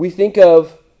 We think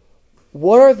of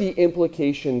what are the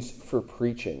implications for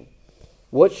preaching?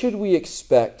 What should we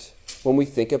expect when we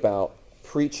think about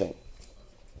preaching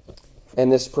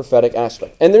and this prophetic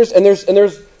aspect? And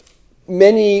there's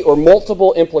many or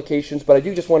multiple implications, but I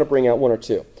do just want to bring out one or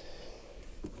two.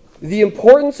 The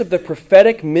importance of the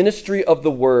prophetic ministry of the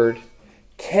word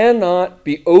cannot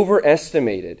be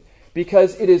overestimated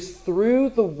because it is through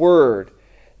the word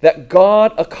that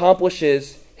God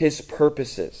accomplishes his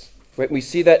purposes. Right? We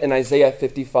see that in Isaiah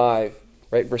 55,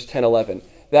 right, verse 10, 11,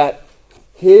 that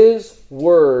his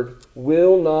word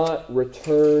will not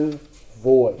return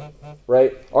void.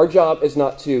 Right? Our job is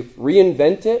not to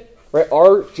reinvent it. Right?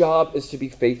 Our job is to be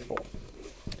faithful.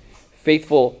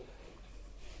 Faithful.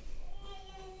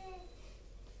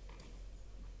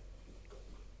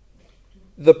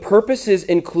 The purposes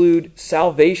include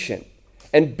salvation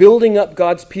and building up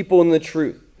God's people in the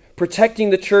truth,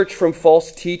 protecting the church from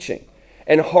false teaching,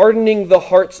 and hardening the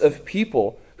hearts of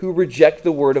people who reject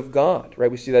the word of God.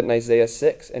 Right? We see that in Isaiah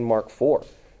 6 and Mark 4,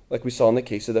 like we saw in the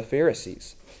case of the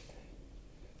Pharisees.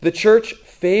 The church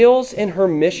fails in her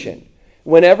mission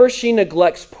whenever she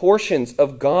neglects portions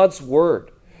of God's word,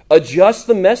 adjusts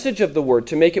the message of the word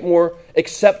to make it more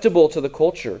acceptable to the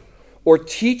culture, or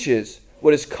teaches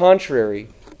what is contrary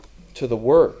to the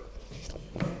word.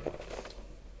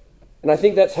 And I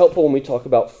think that's helpful when we talk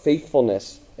about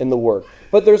faithfulness in the word.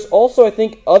 But there's also, I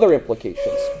think, other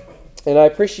implications. And I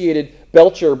appreciated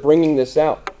Belcher bringing this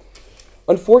out.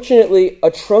 Unfortunately,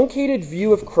 a truncated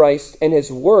view of Christ and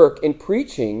his work in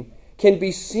preaching can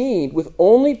be seen with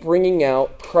only bringing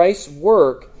out Christ's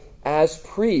work as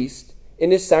priest in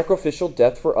his sacrificial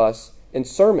death for us in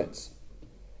sermons.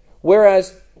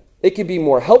 Whereas it can be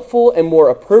more helpful and more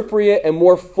appropriate and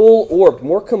more full-orbed,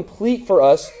 more complete for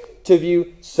us to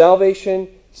view salvation,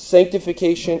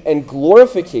 sanctification, and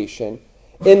glorification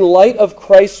in light of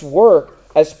Christ's work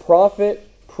as prophet,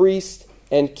 priest,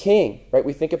 and king. Right?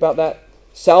 We think about that.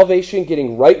 Salvation,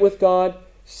 getting right with God.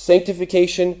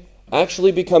 Sanctification,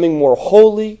 actually becoming more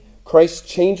holy. Christ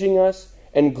changing us.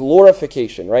 And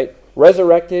glorification, right?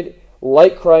 Resurrected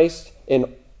like Christ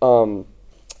in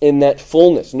that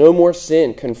fullness. No more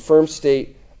sin. Confirmed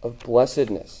state of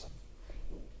blessedness.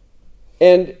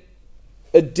 And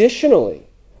additionally,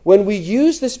 when we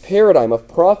use this paradigm of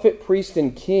prophet, priest,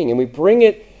 and king, and we bring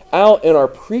it out in our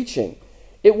preaching,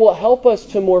 it will help us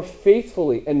to more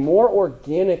faithfully and more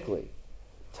organically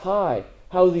tie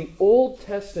how the Old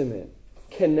Testament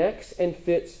connects and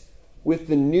fits with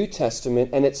the New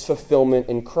Testament and its fulfillment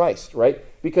in Christ, right?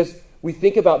 Because we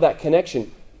think about that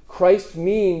connection. Christ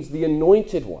means the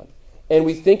anointed one. And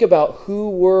we think about who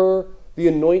were the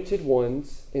anointed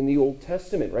ones in the Old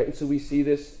Testament, right? And so we see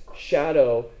this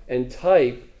shadow and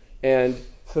type and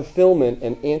fulfillment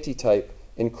and antitype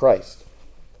in Christ.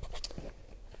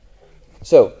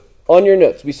 So, on your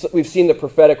notes, we've seen the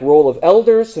prophetic role of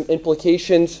elders, some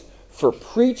implications for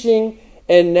preaching,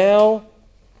 and now,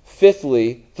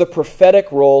 fifthly, the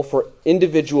prophetic role for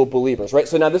individual believers, right?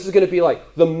 So now this is going to be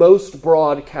like the most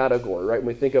broad category, right? When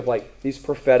we think of like these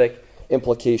prophetic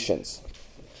implications.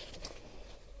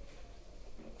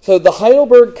 So the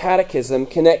Heidelberg Catechism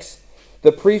connects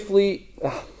the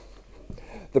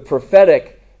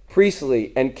prophetic,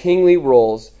 priestly, and kingly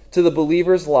roles to the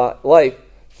believer's life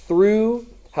through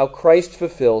how Christ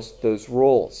fulfills those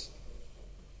roles.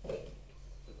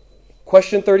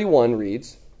 Question 31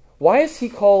 reads, why is he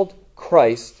called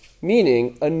Christ,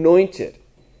 meaning anointed?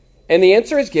 And the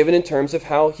answer is given in terms of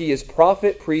how he is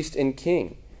prophet, priest, and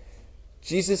king.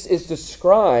 Jesus is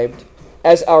described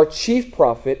as our chief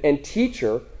prophet and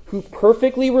teacher who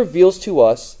perfectly reveals to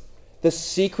us the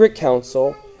secret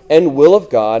counsel and will of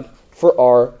God for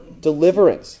our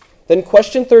deliverance. Then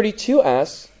question 32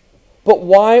 asks, but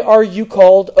why are you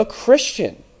called a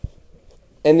Christian?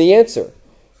 And the answer,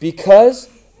 because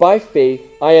by faith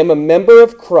I am a member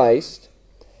of Christ,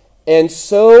 and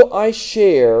so I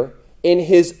share in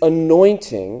his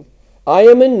anointing. I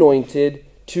am anointed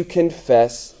to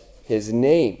confess his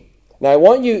name. Now I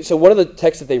want you, so one of the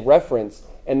texts that they reference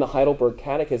in the Heidelberg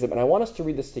Catechism, and I want us to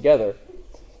read this together,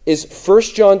 is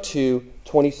 1 John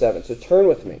 2:27. So turn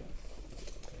with me.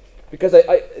 Because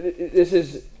this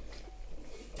is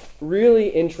really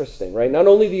interesting, right? Not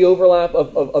only the overlap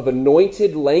of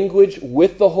anointed language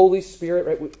with the Holy Spirit,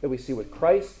 right, that we see with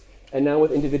Christ, and now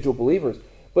with individual believers,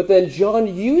 but then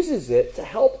John uses it to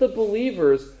help the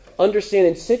believers understand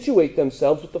and situate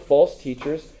themselves with the false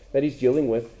teachers that he's dealing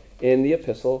with in the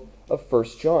epistle of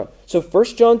 1 John. So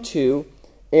 1 John 2,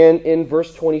 and in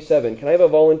verse 27. Can I have a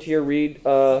volunteer read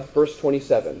verse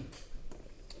 27?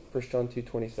 1 John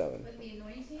 2:27. But the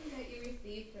anointing that you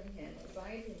received from him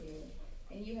abides in you,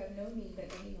 and you have no need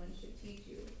that anyone should teach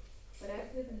you. But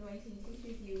as his anointing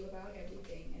teaches you about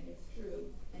everything, and is true,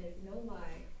 and is no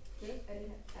lie, just as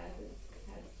it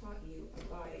has taught you,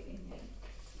 abide in him.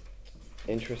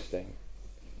 Interesting.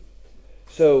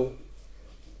 So,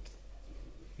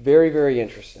 very, very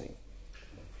interesting.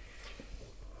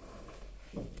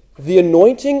 The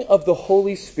anointing of the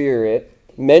Holy Spirit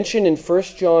mentioned in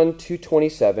 1 John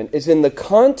 2:27 is in the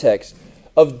context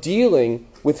of dealing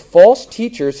with false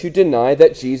teachers who deny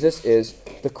that Jesus is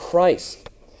the Christ.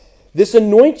 This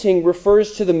anointing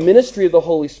refers to the ministry of the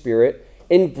Holy Spirit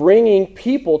in bringing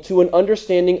people to an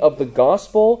understanding of the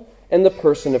gospel and the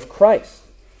person of Christ.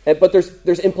 But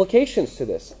there's implications to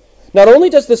this. Not only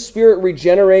does the Spirit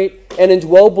regenerate and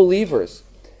indwell believers,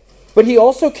 but he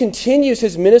also continues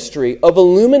his ministry of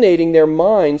illuminating their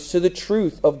minds to the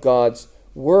truth of God's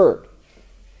word.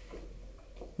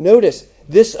 Notice,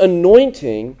 this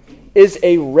anointing is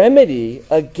a remedy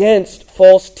against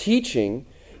false teaching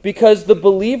because the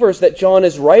believers that John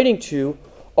is writing to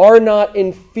are not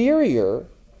inferior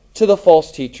to the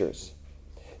false teachers.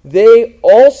 They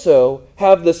also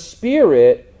have the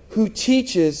Spirit who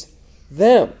teaches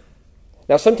them.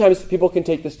 Now, sometimes people can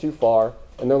take this too far,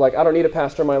 and they're like, I don't need a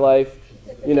pastor in my life.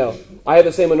 I have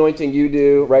the same anointing you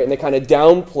do, right? And they kind of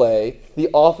downplay the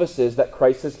offices that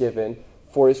Christ has given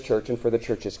for his church and for the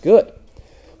church's good.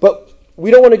 But we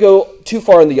don't want to go too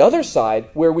far on the other side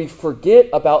where we forget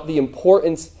about the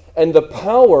importance and the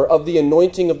power of the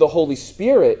anointing of the Holy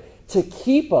Spirit to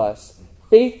keep us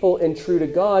faithful and true to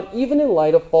God, even in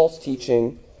light of false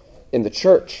teaching in the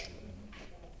church.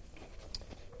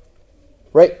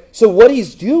 Right? So what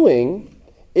he's doing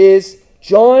is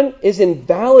John is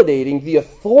invalidating the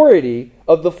authority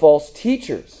of the false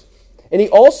teachers. And he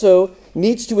also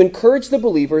needs to encourage the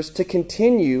believers to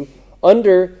continue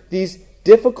under these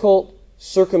difficult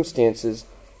circumstances,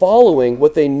 following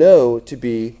what they know to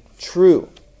be true.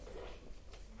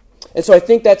 And so I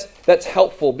think that's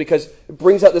helpful because it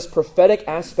brings out this prophetic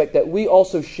aspect that we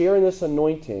also share in this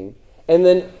anointing, and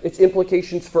then its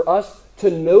implications for us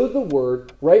to know the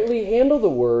word, rightly handle the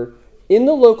word in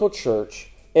the local church,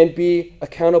 and be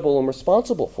accountable and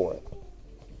responsible for it.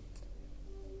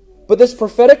 But this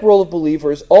prophetic role of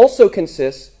believers also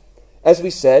consists, as we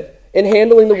said, in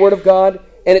handling the Word of God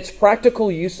and its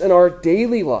practical use in our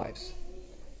daily lives.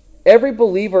 Every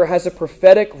believer has a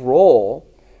prophetic role,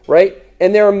 right?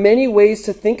 And there are many ways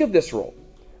to think of this role,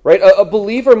 right? A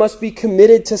believer must be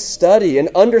committed to study and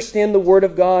understand the Word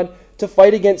of God to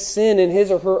fight against sin in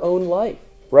his or her own life,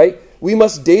 right? We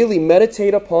must daily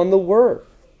meditate upon the Word,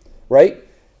 right?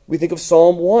 We think of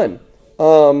Psalm 1.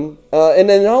 And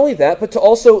then not only that, but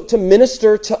to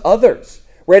minister to others,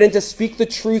 right? And to speak the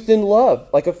truth in love,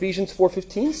 like Ephesians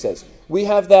 4:15 says. We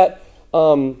have that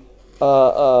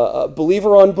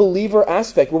believer-on-believer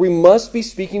aspect where we must be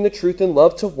speaking the truth in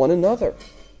love to one another.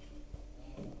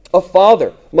 A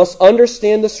father must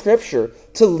understand the Scripture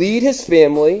to lead his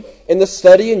family in the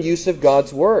study and use of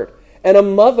God's Word. And a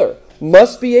mother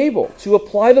must be able to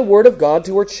apply the Word of God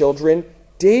to her children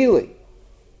daily.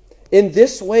 In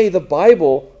this way, the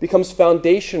Bible becomes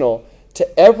foundational to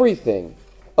everything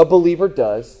a believer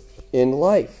does in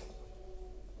life.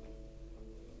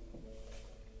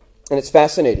 And it's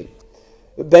fascinating.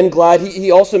 Ben Glad,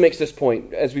 he also makes this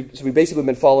point, so we basically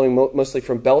been following mostly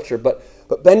from Belcher, but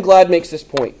Ben Glad makes this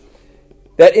point,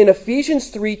 that in Ephesians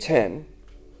 3:10,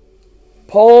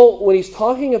 Paul, when he's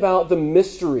talking about the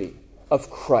mystery of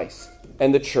Christ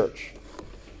and the church,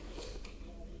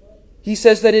 he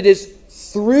says that it is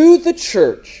through the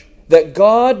church that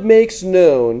God makes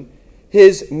known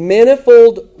his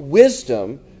manifold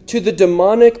wisdom to the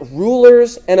demonic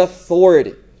rulers and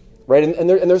authority. Right? And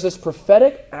there's this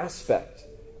prophetic aspect,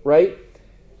 right?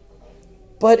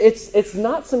 But it's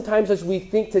not sometimes as we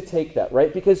think to take that,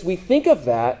 right? Because we think of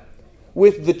that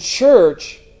with the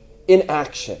church in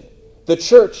action, the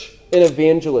church in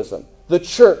evangelism, the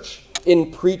church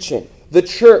in preaching, the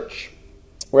church,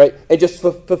 right? And just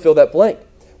fulfill that blank.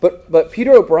 But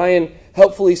Peter O'Brien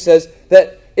helpfully says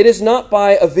that it is not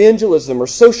by evangelism or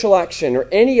social action or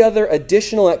any other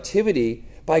additional activity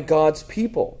by God's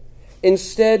people.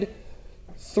 Instead,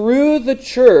 through the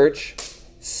church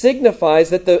signifies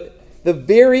that the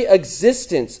very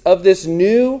existence of this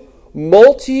new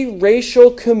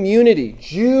multiracial community,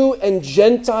 Jew and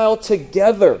Gentile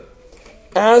together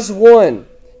as one,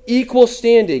 equal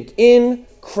standing in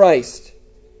Christ.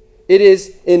 It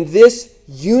is in this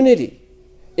unity,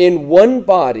 in one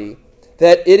body,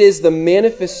 that it is the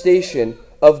manifestation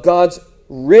of God's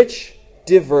rich,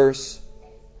 diverse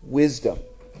wisdom.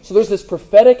 So there's this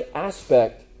prophetic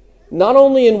aspect not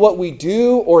only in what we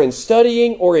do or in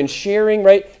studying or in sharing,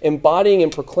 right, embodying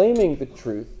and proclaiming the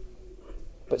truth,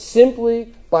 but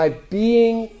simply by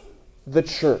being the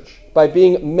church, by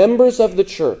being members of the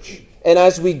church. And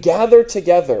as we gather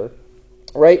together,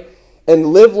 right, and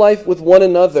live life with one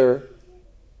another,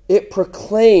 it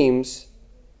proclaims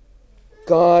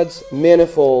God's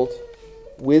manifold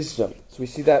wisdom. So we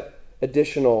see that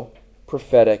additional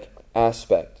prophetic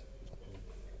aspect.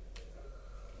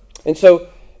 And so,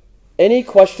 any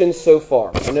questions so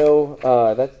far? I know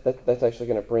that's actually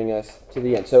going to bring us to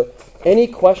the end. So, any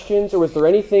questions, or was there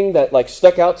anything that like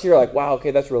stuck out to you? Like, wow,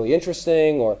 okay, that's really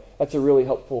interesting, or that's a really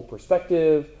helpful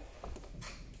perspective.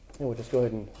 And we'll just go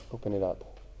ahead and open it up.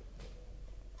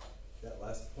 That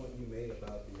last point you made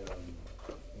about the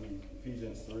in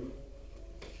Ephesians 3.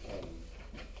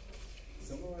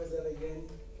 Summarize that again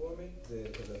for me,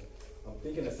 because I'm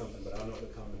thinking of something, but I don't know if the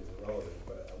comment is relevant.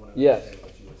 But I want to understand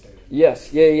what you were saying.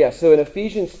 Yes, yeah. So in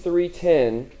Ephesians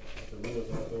 3:10, the rulers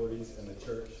and authorities in the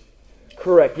church.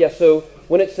 Correct. Yeah. So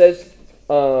when it says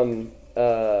in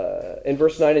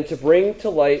verse 9, and to bring to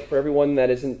light for everyone that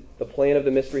is in the plan of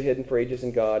the mystery hidden for ages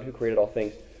in God, who created all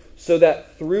things, so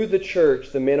that through the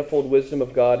church the manifold wisdom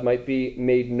of God might be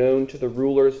made known to the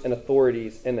rulers and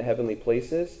authorities in the heavenly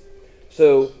places.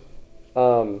 So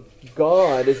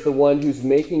God is the one who's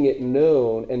making it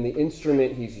known, and the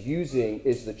instrument he's using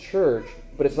is the church,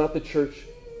 but it's not the church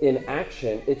in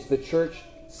action. It's the church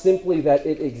simply that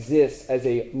it exists as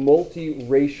a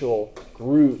multiracial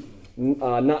group,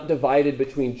 not divided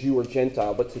between Jew or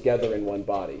Gentile, but together in one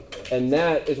body. And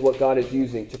that is what God is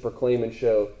using to proclaim and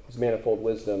show his manifold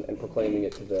wisdom and proclaiming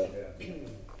it to the...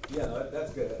 Yeah, no,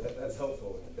 that's good. That's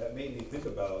helpful. That made me think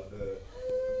about the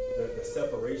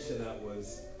separation that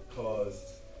was caused,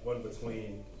 one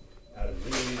between Adam and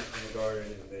Eve in the garden,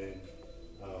 and then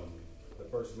the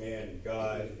first man and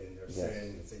God and their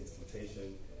sin and Satan's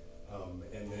temptation.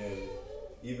 And then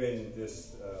even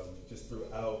this, just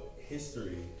throughout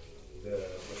history, the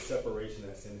separation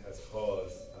that sin has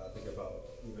caused. Think about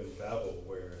even Babel,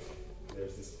 where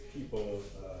there's this people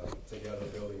together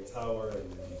building a tower,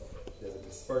 and then there's a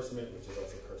disbursement, which is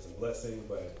also a curse and blessing.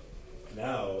 But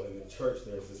now in the church,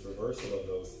 there's this reversal of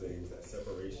those things, that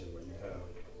separation, where you have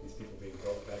these people being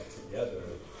brought back together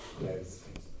as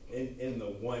in the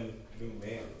one new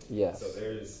man. Yes. So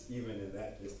there's even in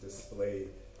that this display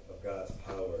of God's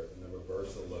power and the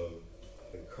reversal of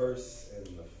the curse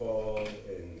and the fall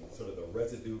and sort of the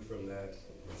residue from that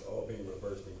is all being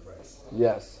reversed in Christ.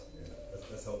 Yes. Yeah,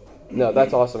 that's helpful. No,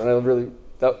 that's awesome. And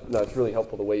it's really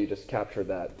helpful the way you just captured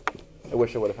that. I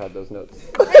wish I would have had those notes.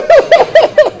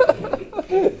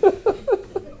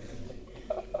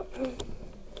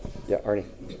 Yeah, Arnie.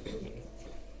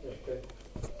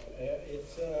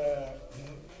 It's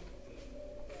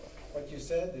what you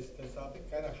said. This topic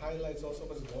kind of highlights also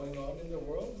what's going on in the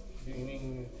world.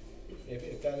 Meaning,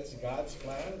 if that is God's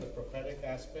plan, the prophetic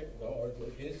aspect, or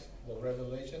the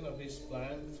revelation of His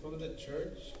plan through the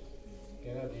church,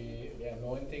 the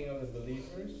anointing of the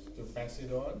believers to pass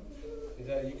it on, is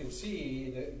that you can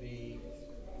see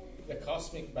the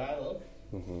cosmic battle.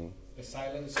 Mm-hmm. The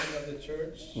silencing of the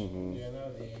church, mm-hmm.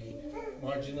 The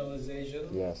marginalization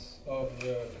of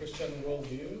the Christian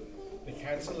worldview, the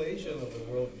cancellation of the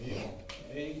worldview.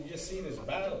 You just see this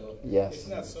battle. Yes. It's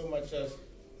not so much as,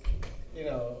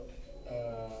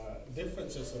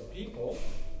 differences of people,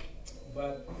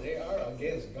 but they are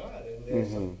against God, and they're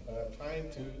mm-hmm. Trying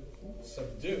to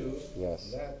subdue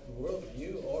that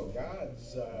worldview or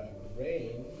God's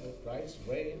reign, Christ's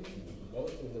reign,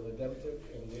 both in the redemptive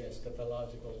and the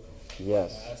eschatological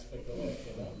aspect of it.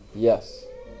 Yes.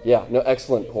 Yeah. No.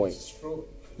 Excellent point. It's true.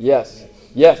 Yes.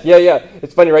 Yes. Yeah. Yeah.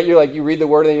 It's funny, right? You read the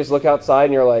word and you just look outside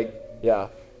and you're like, yeah.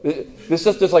 This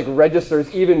just like registers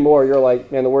even more. You're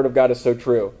like, man, the word of God is so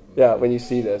true. Yeah. When you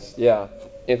see this. Yeah.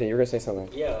 Anthony, you were gonna say something.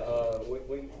 Yeah.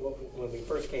 When we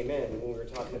first came in, when we were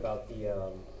talking about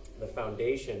the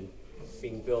foundation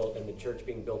being built and the church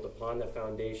being built upon the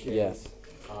foundation. Yes.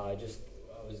 I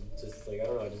was just like, I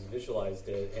don't know, I just visualized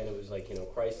it, and it was like,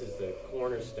 Christ is the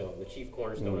cornerstone, the chief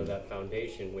cornerstone of that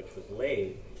foundation, which was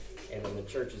laid, and then the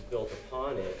church is built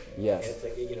upon it. Yes. And it's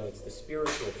like, it's the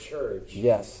spiritual church.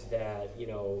 Yes. That,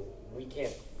 we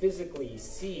can't physically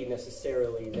see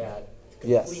necessarily that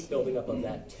complete building up of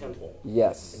that temple.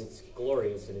 Yes. And it's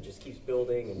glorious, and it just keeps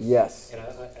building. And, yes. And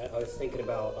I was thinking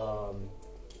about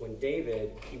when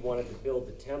David, he wanted to build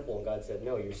the temple, and God said,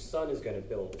 no, your son is going to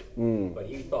build it. But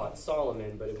he thought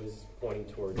Solomon, but it was pointing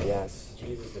towards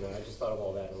Jesus. And I just thought of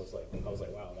all that, and I was like,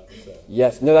 wow, that was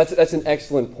Yes. No, that's an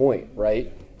excellent point,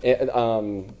 right? And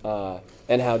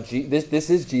how this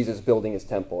is Jesus building his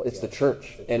temple. It's the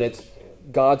church. And it's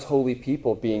God's holy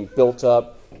people being built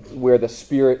up where the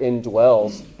Spirit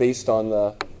indwells based on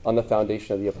the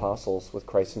foundation of the apostles with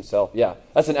Christ himself. Yeah,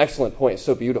 that's an excellent point. It's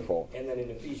so beautiful. And then in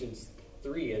Ephesians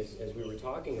 3, as we were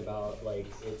talking about, like,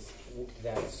 it's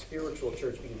that spiritual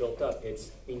church being built up, it's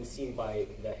being seen by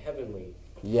the heavenly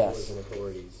rulers and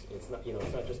authorities. It's not,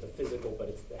 it's not just the physical, but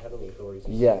it's the heavenly authorities.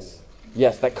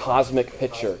 Yes, that cosmic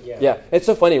picture. Yeah. It's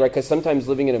so funny, right? Because sometimes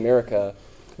living in America,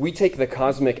 we take the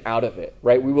cosmic out of it,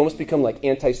 right? We almost become like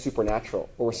anti-supernatural,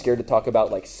 or we're scared to talk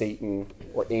about like Satan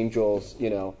or angels,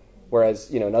 whereas,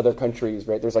 in other countries,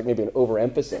 right, there's like maybe an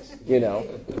overemphasis,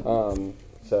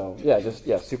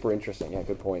 super interesting. Yeah,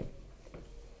 good point.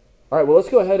 All right, well, let's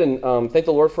go ahead and thank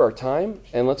the Lord for our time,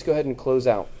 and let's go ahead and close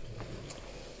out.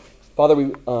 Father, we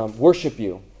worship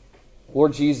you.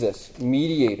 Lord Jesus,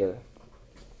 mediator,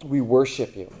 we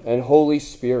worship you. And Holy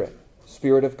Spirit,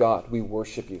 Spirit of God, we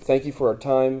worship you. Thank you for our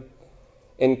time.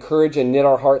 Encourage and knit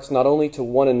our hearts not only to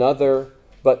one another,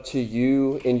 but to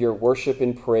you in your worship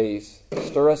and praise.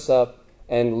 Stir us up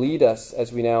and lead us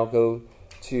as we now go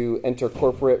to enter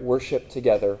corporate worship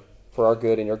together for our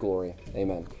good and your glory.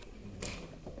 Amen.